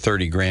another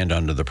 $30,000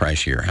 onto the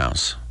price of your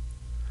house.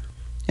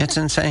 It's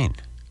insane.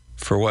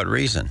 For what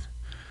reason?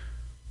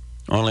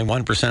 Only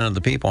 1% of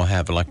the people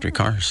have electric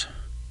cars.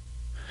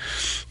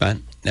 But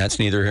that's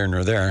neither here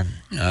nor there.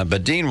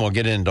 But Dean will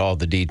get into all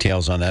the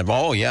details on that.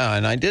 Oh, yeah,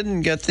 and I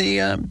didn't get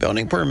the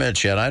building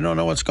permits yet. I don't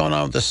know what's going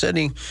on with the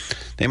city.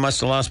 They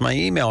must have lost my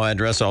email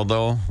address,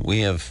 although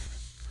we have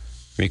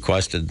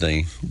requested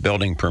the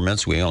building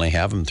permits. We only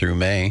have them through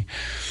May.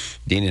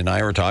 Dean and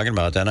I were talking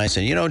about that, and I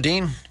said,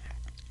 Dean,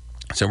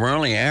 so we're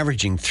only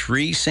averaging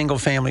 3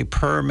 single-family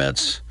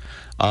permits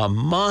a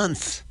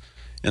month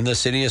in the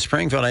city of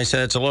Springfield. I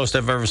said, it's the lowest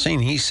I've ever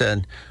seen. He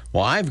said,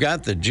 well, I've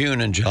got the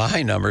June and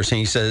July numbers. And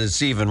he said,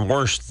 it's even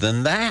worse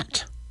than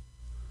that.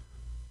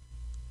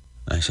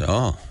 I said,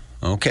 oh,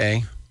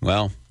 okay.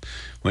 Well,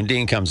 when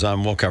Dean comes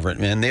on, we'll cover it.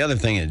 And the other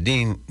thing that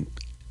Dean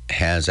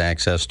has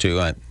access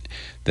to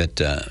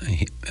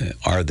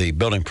are the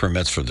building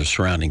permits for the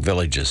surrounding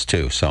villages,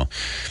 too. So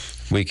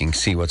we can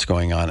see what's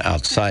going on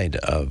outside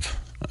of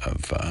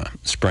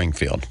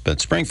Springfield.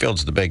 But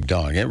Springfield's the big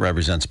dog. It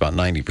represents about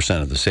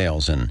 90% of the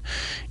sales in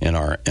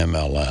our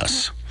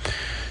MLS.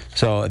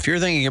 So if you're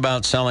thinking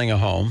about selling a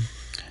home,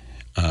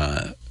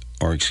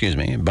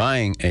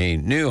 buying a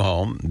new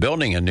home,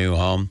 building a new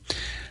home,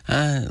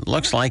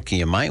 looks like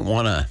you might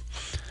want to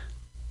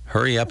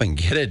hurry up and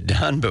get it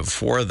done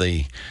before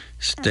the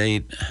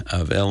state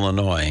of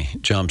Illinois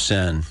jumps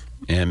in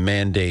and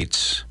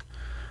mandates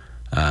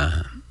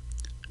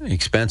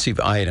expensive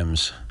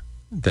items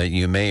that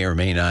you may or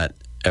may not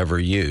ever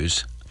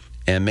use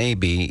and may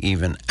be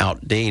even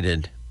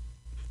outdated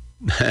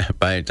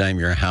by the time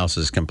your house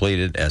is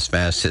completed, as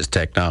fast as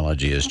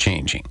technology is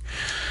changing.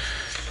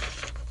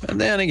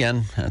 And then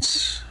again,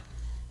 that's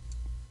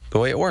the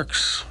way it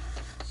works.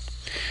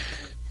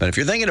 But if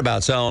you're thinking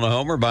about selling a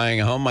home or buying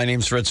a home, my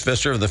name's Fritz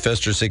Pfister of the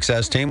Pfister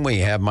Success Team. We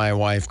have my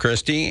wife,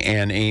 Christy,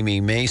 and Amy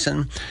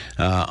Mason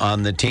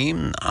on the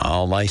team,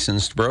 all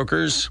licensed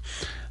brokers.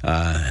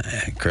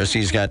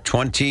 Christy's got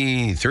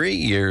 23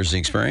 years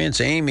experience.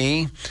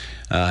 Amy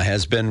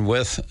has been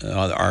with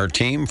our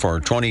team for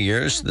 20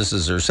 years. This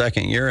is her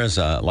second year as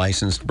a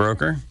licensed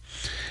broker,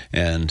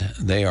 and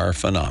they are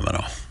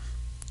phenomenal.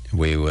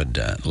 We would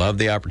love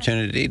the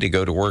opportunity to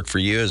go to work for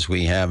you, as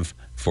we have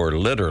for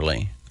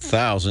literally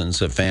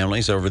thousands of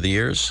families over the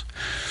years,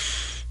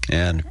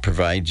 and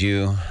provide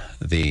you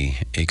the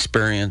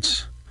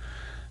experience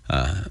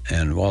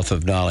and wealth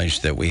of knowledge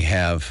that we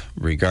have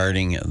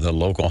regarding the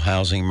local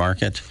housing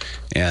market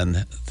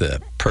and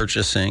the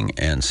purchasing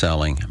and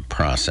selling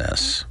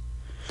process.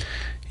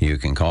 You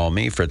can call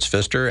me, Fritz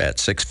Pfister, at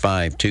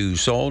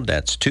 652-SOLD.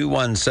 That's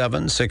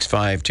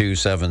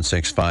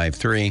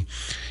 217-652-7653.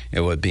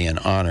 It would be an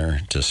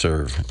honor to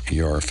serve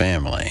your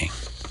family.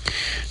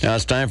 Now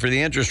it's time for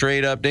the interest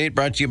rate update,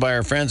 brought to you by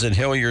our friends at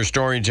Hillier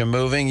Storage and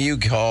Moving. You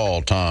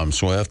call Tom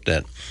Swift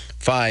at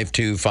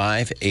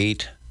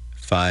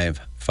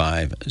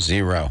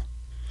 525-8550.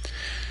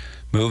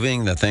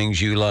 Moving the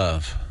things you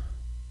love.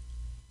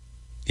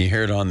 You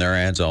hear it on their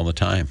ads all the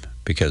time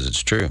because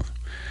it's true.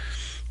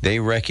 They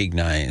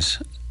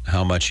recognize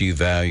how much you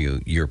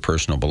value your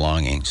personal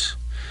belongings.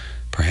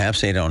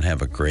 Perhaps they don't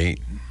have a great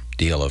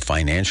deal of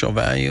financial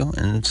value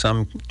in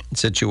some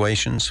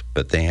situations,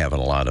 but they have a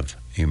lot of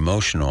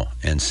emotional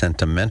and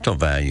sentimental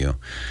value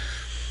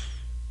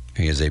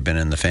because they've been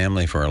in the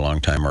family for a long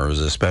time, or it was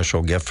a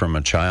special gift from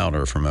a child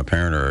or from a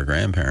parent or a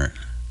grandparent.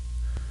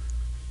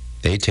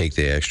 They take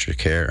the extra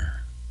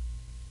care.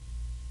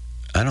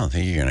 I don't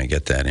think you're going to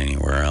get that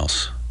anywhere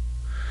else.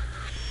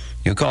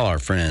 You call our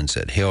friends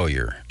at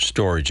Hillier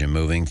Storage and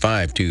Moving,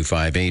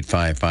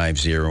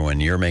 525-8550,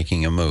 and you're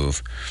making a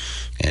move,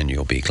 and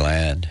you'll be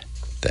glad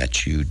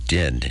that you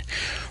did.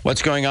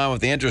 What's going on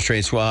with the interest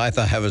rates? Well, I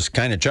thought I was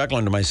kind of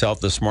chuckling to myself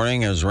this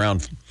morning. It was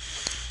around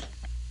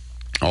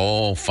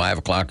 5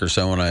 o'clock or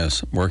so when I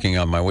was working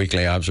on my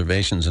weekly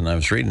observations, and I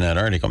was reading that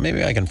article.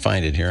 Maybe I can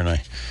find it here,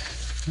 and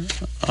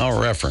I'll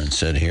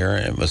reference it here.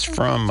 It was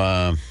from,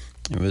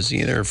 it was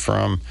either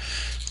from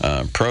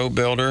Pro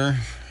Builder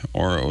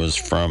or it was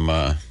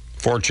from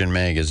Fortune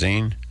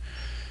magazine.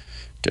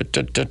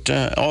 It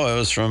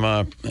was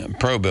from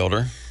Pro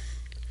Builder.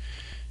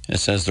 It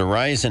says the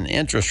rise in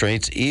interest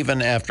rates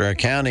even after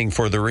accounting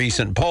for the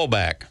recent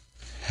pullback.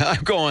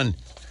 I'm going,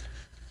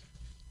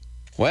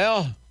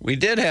 well, we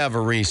did have a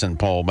recent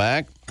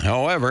pullback.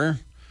 However,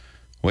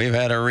 we've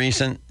had a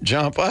recent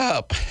jump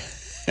up.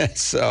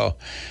 So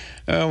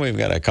we've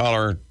got a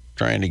caller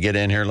trying to get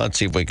in here. Let's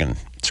see if we can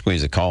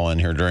squeeze a call in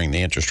here during the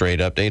interest rate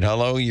update.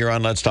 Hello, you're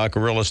on Let's Talk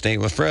Real Estate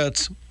with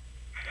Fritz.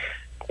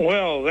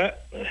 Well,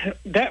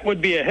 that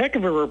would be a heck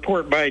of a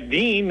report by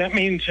Dean. That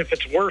means if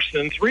it's worse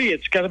than 3,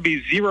 it's got to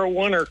be 0,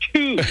 1, or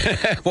 2.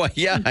 Well,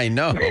 yeah, I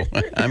know.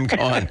 I'm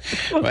going.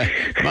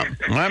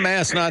 My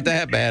math's not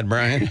that bad,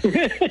 Brian.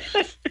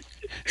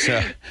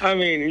 So, I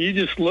mean, you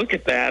just look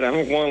at that.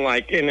 I'm going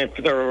like, and if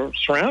the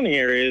surrounding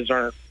areas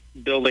aren't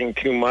building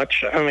too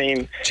much, I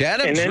mean,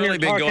 Chatham's really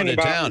been going to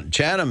town.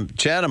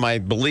 Chatham, I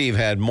believe,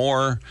 had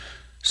more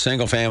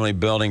single-family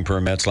building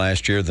permits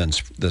last year than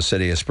the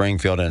city of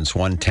Springfield, and it's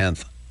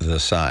 1/10 the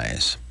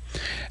size.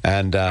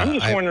 And I'm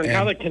just wondering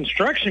how the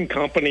construction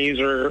companies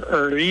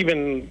are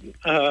even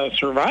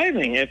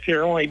surviving if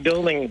you're only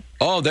building.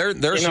 Oh,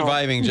 they're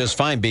surviving just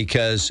fine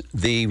because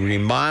the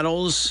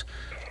remodels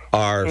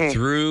are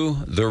through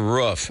the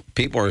roof.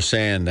 People are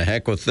saying, the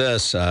heck with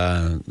this.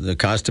 The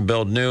cost to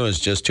build new is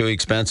just too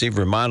expensive.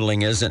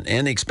 Remodeling isn't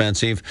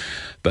inexpensive,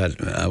 but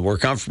we're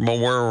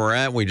comfortable where we're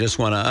at. We just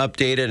want to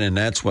update it, and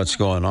that's what's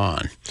going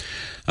on.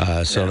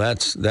 So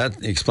that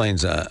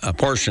explains a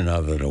portion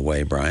of it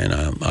away, Brian.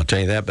 I'll tell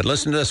you that. But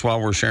listen to this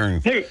while we're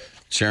sharing.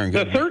 Sharing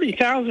the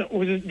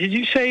 30,000. Did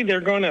you say they're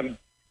going to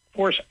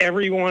force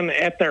everyone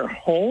at their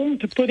home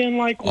to put in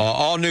like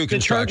all new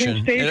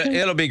construction?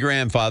 It'll be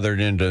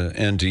grandfathered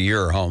into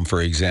your home,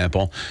 for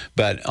example.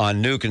 But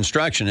on new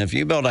construction, if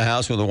you build a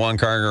house with a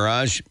 1-car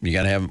garage, you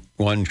got to have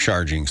 1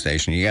 charging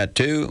station. You got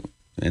 2,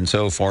 and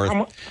so forth.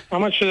 How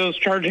much do those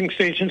charging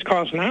stations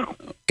cost now?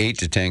 $8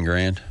 to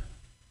 $10,000.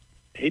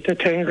 8 to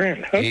 10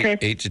 grand. Okay.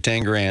 8 to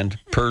 10 grand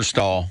per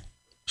stall.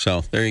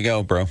 So there you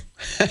go, bro.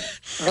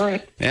 All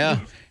right. Yeah.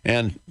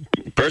 And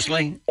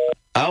personally,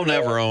 I'll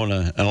never own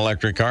an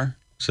electric car.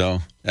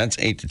 So that's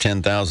 $8,000 to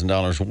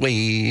 $10,000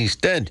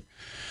 wasted.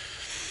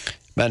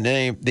 But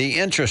the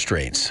interest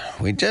rates,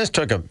 we just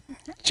took a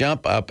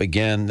jump up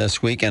again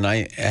this week, and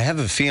I have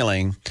a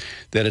feeling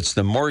that it's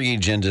the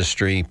mortgage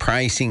industry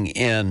pricing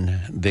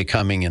in the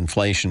coming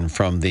inflation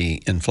from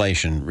the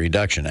Inflation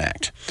Reduction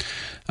Act.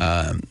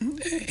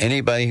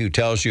 Anybody who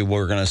tells you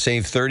we're going to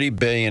save $30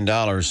 billion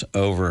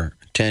over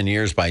 10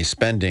 years by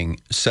spending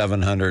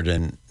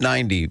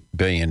 $790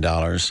 billion,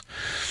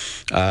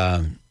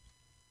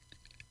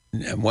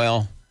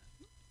 well,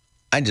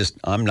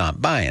 I'm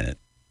not buying it.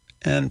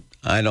 And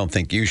I don't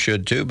think you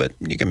should too, but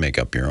you can make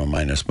up your own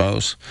mind, I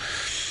suppose.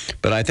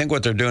 But I think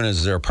what they're doing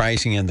is they're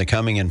pricing in the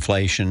coming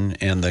inflation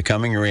and the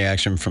coming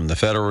reaction from the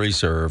Federal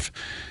Reserve,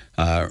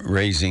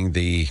 raising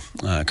the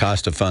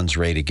cost of funds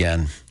rate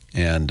again.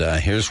 And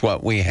here's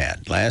what we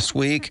had. Last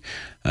week,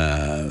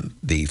 the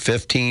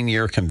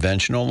 15-year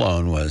conventional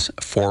loan was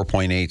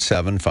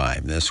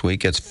 4.875. This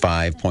week, it's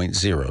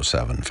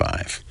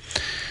 5.075.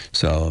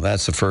 So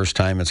that's the first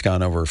time it's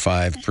gone over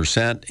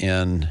 5%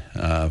 in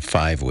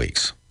 5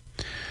 weeks.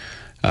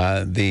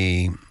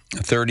 The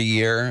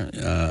 30-year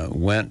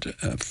went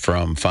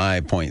from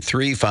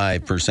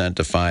 5.35%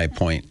 to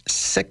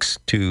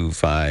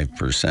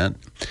 5.625%,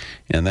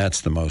 and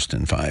that's the most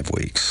in 5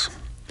 weeks.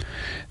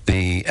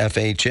 The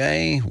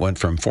FHA went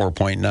from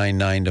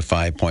 4.99 to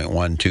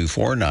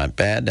 5.124. Not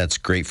bad. That's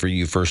great for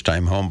you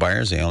first-time home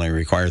buyers. They only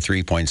require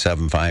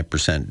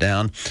 3.75%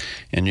 down,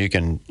 and you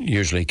can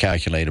usually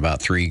calculate about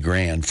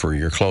 $3,000 for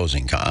your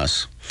closing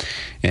costs.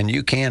 And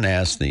you can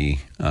ask the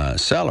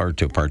seller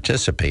to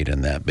participate in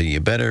that, but you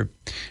better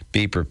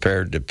be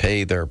prepared to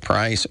pay their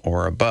price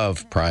or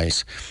above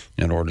price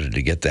in order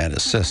to get that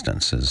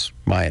assistance, is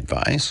my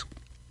advice.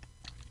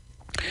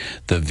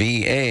 The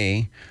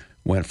VA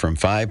went from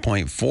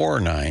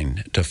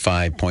 5.49 to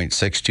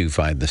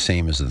 5.625, the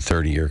same as the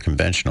 30-year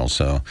conventional.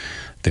 So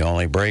the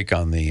only break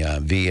on the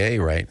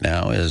VA right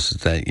now is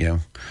that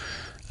you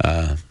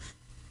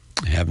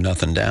have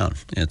nothing down.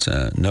 It's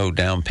a no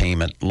down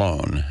payment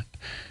loan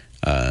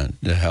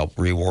to help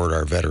reward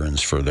our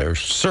veterans for their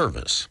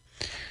service.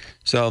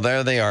 So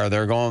there they are.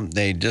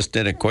 They just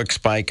did a quick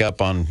spike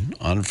up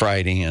on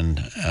Friday,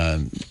 and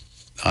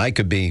I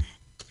could be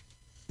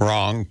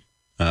wrong.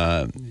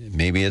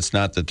 Maybe it's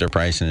not that they're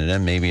pricing it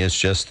in. Maybe it's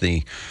just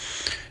the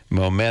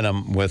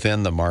momentum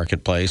within the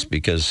marketplace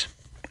because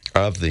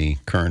of the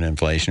current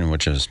inflation,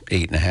 which is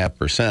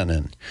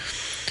 8.5%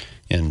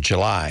 in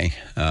July.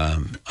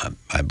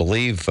 I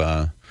believe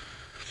the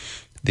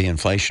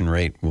inflation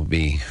rate will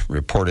be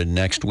reported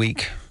next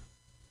week.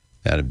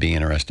 That'd be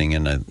interesting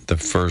in the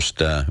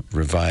first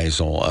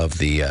revisal of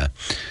the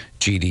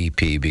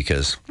GDP,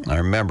 because I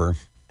remember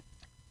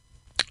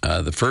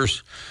the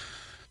first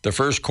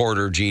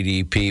quarter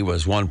GDP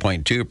was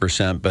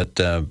 1.2%, but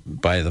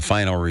by the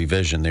final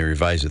revision, they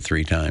revised it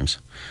 3 times.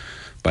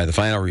 By the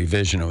final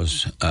revision, it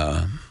was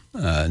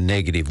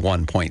negative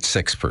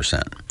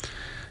 1.6%.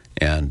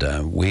 And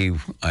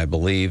I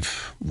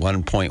believe,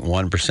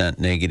 1.1%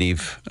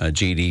 negative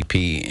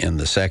GDP in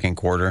the second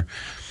quarter.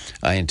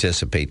 I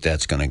anticipate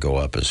that's going to go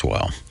up as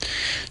well.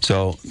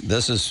 So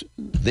this is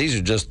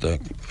the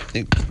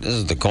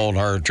cold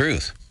hard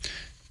truth.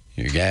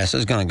 Your gas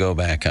is going to go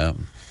back up.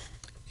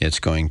 it's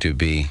going to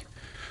be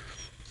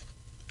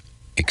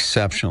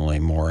exceptionally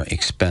more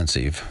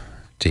expensive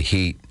to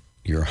heat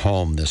your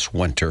home this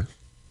winter.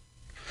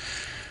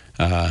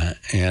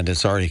 And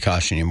it's already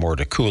costing you more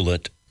to cool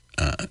it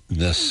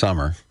this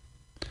summer.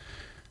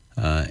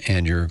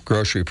 And your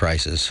grocery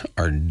prices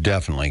are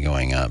definitely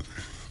going up.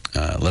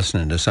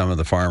 Listening to some of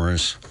the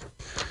farmers,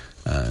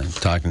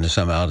 talking to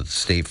some out at the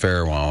state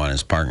fair while on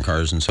his parking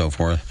cars and so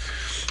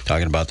forth,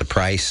 talking about the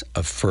price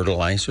of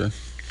fertilizer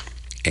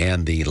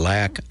and the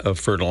lack of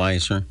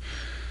fertilizer.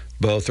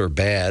 Both are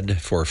bad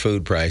for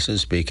food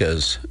prices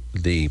because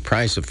the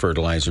price of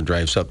fertilizer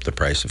drives up the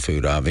price of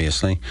food,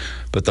 obviously,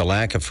 but the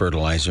lack of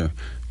fertilizer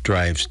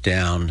drives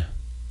down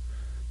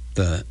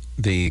the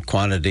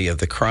quantity of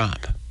the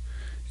crop.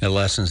 It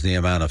lessens the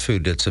amount of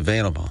food that's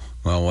available.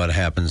 Well, what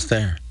happens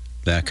there?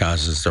 That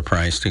causes the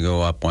price to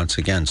go up once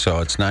again. So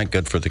it's not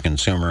good for the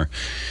consumer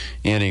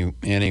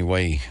any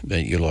way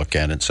that you look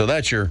at it. So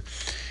that's your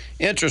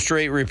interest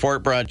rate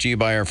report brought to you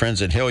by our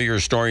friends at Hillier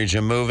Storage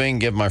and Moving.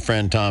 Give my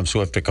friend Tom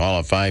Swift a call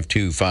at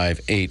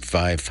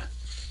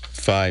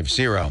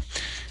 525-8550.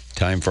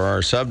 Time for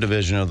our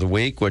subdivision of the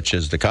week, which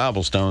is the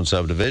Cobblestone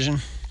subdivision.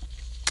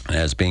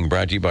 That's being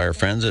brought to you by our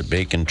friends at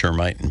Bacon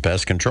Termite and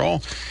Pest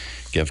Control.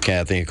 Give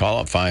Kathy a call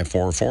at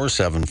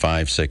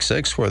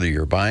 544-7566, whether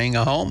you're buying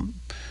a home.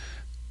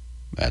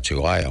 That's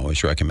who I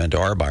always recommend to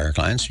our buyer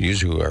clients.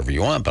 Use whoever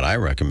you want, but I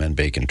recommend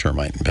Bacon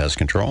Termite and Pest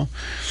Control.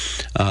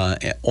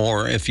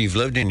 Or if you've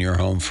lived in your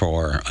home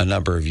for a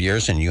number of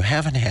years and you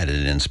haven't had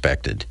it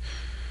inspected,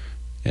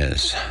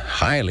 it's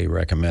highly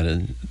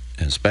recommended,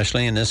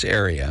 especially in this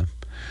area,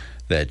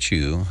 that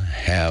you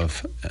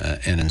have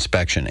an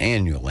inspection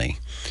annually,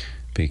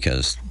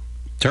 because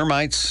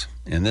termites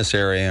in this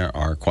area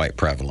are quite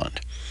prevalent.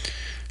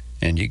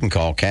 And you can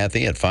call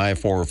Kathy at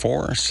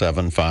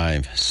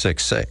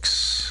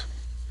 544-7566.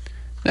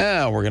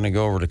 Now we're going to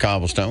go over to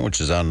Cobblestone, which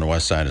is out on the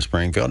west side of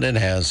Springfield. It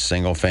has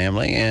single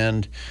family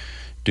and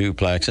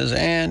duplexes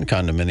and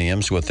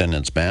condominiums within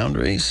its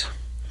boundaries.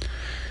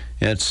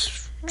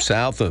 It's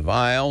south of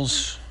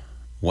Isles,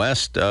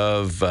 west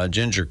of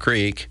Ginger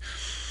Creek.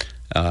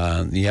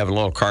 You have a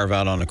little carve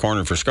out on the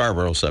corner for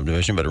Scarborough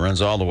subdivision, but it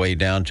runs all the way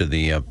down to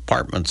the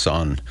apartments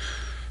on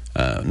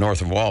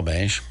north of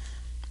Wabash.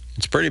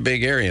 It's a pretty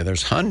big area.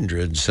 There's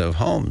hundreds of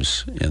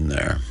homes in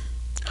there.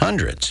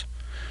 Hundreds.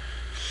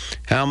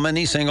 How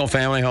many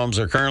single-family homes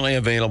are currently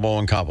available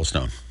in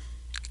Cobblestone?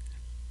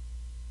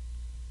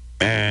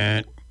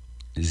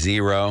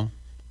 0.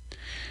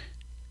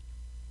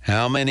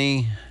 How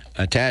many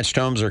attached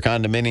homes or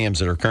condominiums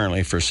that are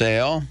currently for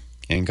sale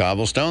in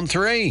Cobblestone?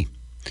 3.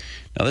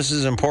 Now, this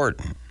is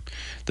important.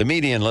 The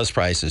median list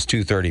price is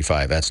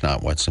 $235. That's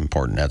not what's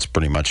important. That's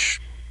pretty much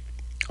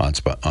on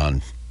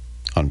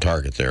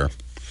target there.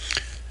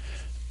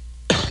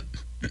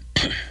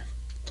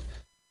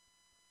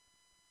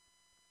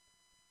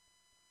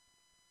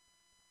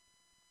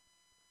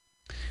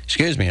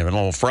 Excuse me, a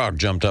little frog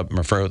jumped up in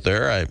my throat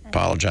there. I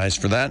apologize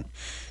for that.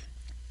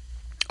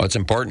 What's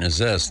important is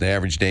this. The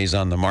average days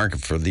on the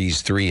market for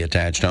these 3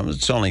 attached homes,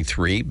 it's only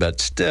 3,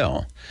 but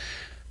still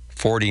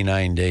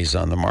 49 days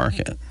on the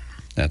market.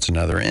 That's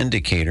another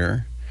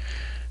indicator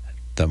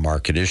the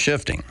market is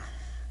shifting.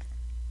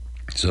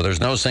 So there's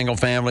no single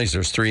families.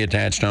 There's 3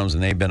 attached homes,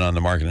 and they've been on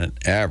the market an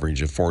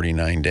average of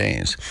 49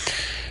 days.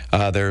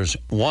 There's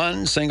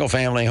 1 single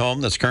family home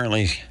that's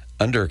currently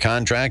under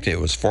contract. It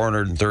was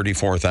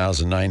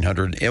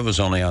 $434,900. It was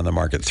only on the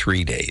market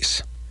 3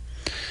 days.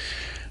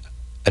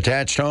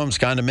 Attached homes,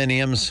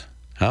 condominiums,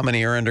 how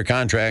many are under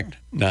contract?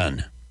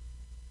 None.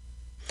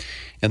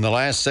 In the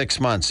last 6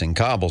 months in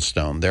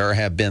Cobblestone, there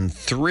have been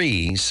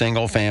 3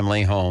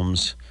 single-family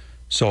homes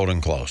sold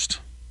and closed.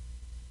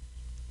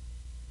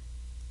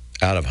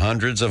 Out of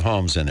hundreds of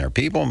homes in there.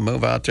 People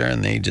move out there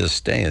and they just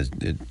stay.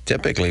 It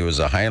typically was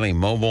a highly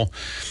mobile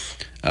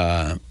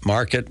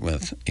market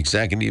with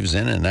executives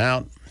in and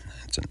out.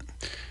 It's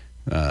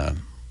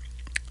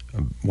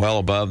well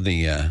above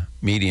the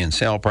median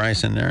sale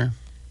price in there.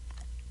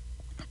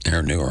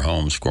 They're newer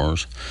homes, of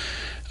course.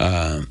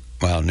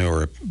 Well,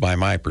 newer by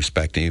my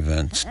perspective,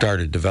 and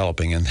started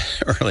developing in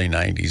the early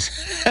 90s.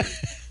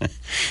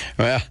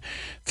 Well,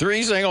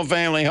 3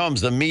 single-family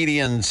homes. The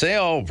median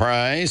sale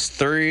price,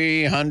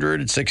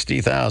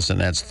 $360,000.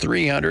 That's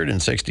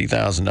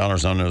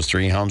 $360,000 on those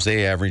 3 homes.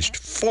 They averaged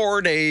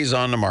 4 days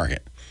on the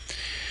market.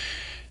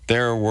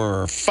 There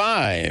were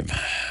 5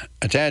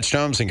 attached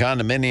homes and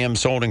condominiums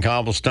sold in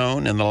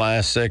Cobblestone in the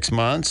last 6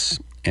 months,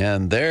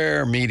 and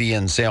their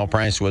median sale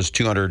price was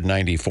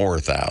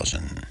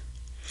 $294,000.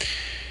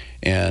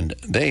 And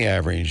they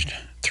averaged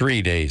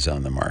 3 days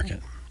on the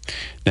market.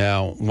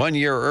 Now, 1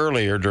 year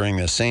earlier, during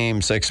the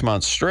same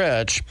 6-month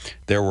stretch,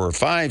 there were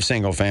 5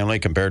 single-family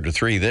compared to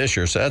 3 this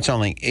year, so that's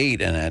only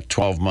 8 in that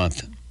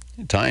 12-month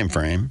time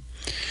frame.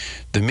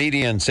 The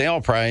median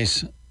sale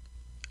price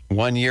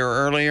 1 year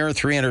earlier,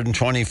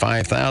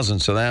 $325,000,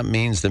 so that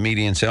means the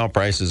median sale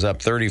price is up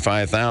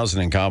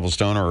 $35,000 in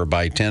Cobblestone, or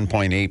by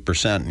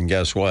 10.8%, and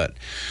guess what?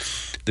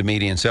 The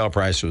median sale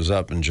price was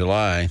up in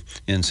July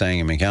in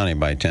Sangamon County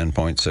by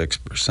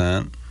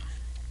 10.6%.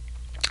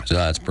 So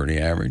that's pretty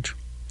average.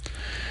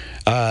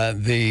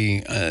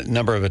 The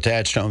number of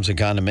attached homes and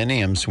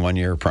condominiums 1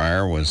 year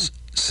prior was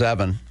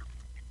 7,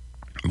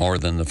 more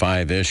than the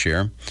 5 this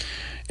year.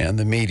 And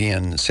the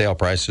median sale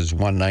price is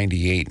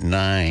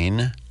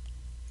 $198,900.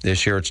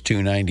 This year it's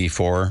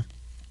 $294,000.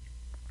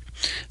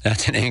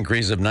 That's an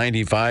increase of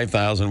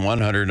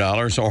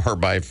 $95,100 or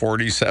by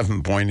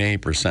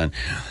 47.8%.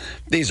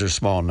 These are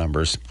small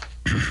numbers.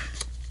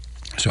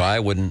 So I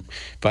wouldn't,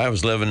 if I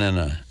was living in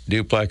a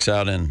duplex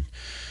out in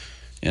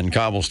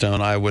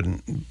Cobblestone, I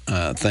wouldn't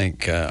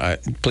think,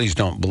 please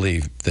don't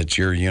believe that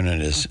your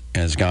unit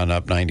has gone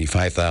up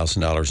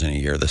 $95,000 in a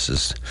year. This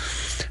is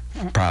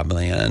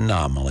probably an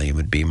anomaly,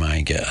 would be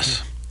my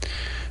guess.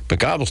 But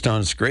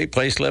Cobblestone is a great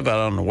place to live out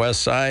on the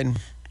west side.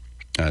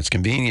 It's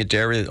convenient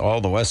to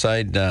all the west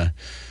side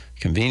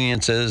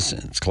conveniences.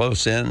 It's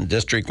close in.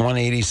 District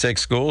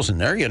 186 schools,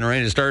 and they're getting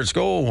ready to start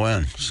school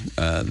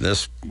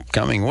this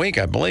coming week,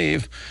 I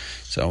believe.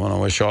 So I want to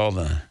wish all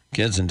the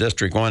kids in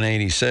District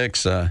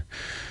 186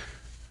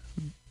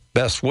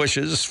 best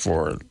wishes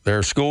for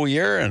their school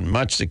year and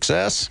much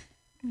success.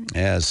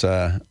 As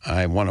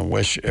I want to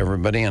wish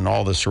everybody in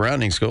all the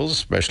surrounding schools,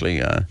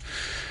 especially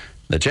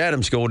the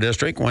Chatham School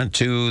District, went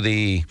to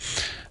the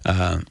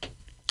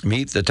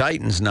Meet the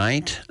Titans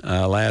night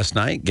last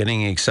night,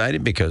 getting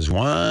excited because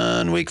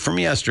 1 week from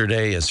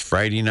yesterday is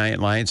Friday Night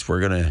Lights.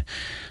 We're going to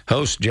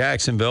host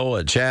Jacksonville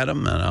at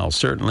Chatham, and I'll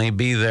certainly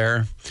be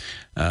there.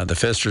 The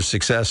Pfister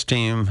Success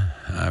Team,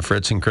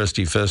 Fritz and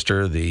Christy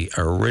Pfister, the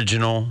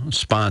original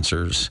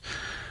sponsors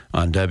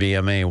on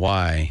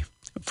WMAY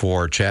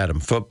for Chatham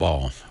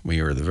football.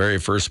 We were the very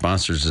first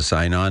sponsors to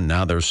sign on.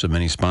 Now there's so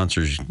many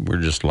sponsors, we're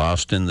just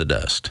lost in the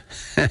dust.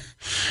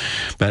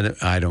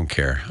 But I don't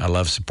care. I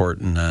love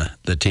supporting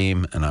the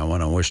team, and I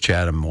want to wish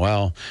Chatham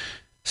well.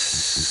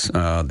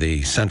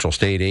 The Central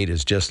State 8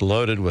 is just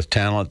loaded with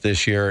talent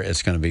this year.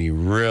 It's going to be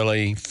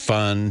really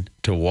fun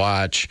to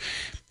watch.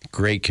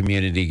 Great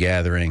community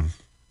gathering.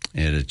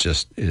 It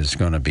just is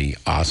going to be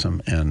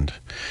awesome. And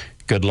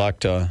good luck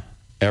to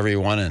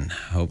everyone, and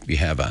hope you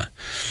have a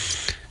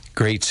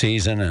great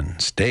season and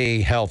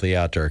stay healthy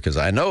out there, because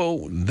I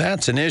know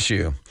that's an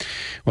issue.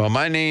 Well,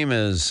 my name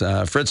is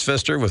Fritz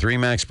Pfister with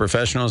RE/MAX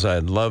Professionals.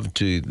 I'd love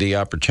the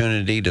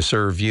opportunity to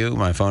serve you.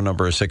 My phone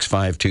number is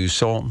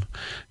 652-SOLT.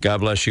 God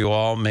bless you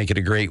all. Make it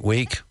a great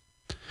week.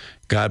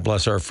 God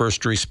bless our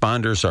first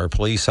responders, our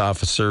police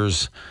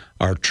officers,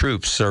 our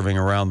troops serving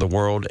around the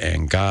world,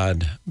 and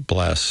God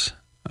bless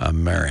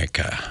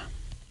America.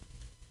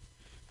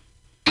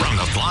 From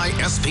the Fly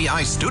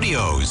SPI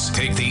Studios,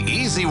 take the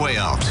easy way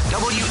out.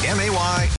 WMAY.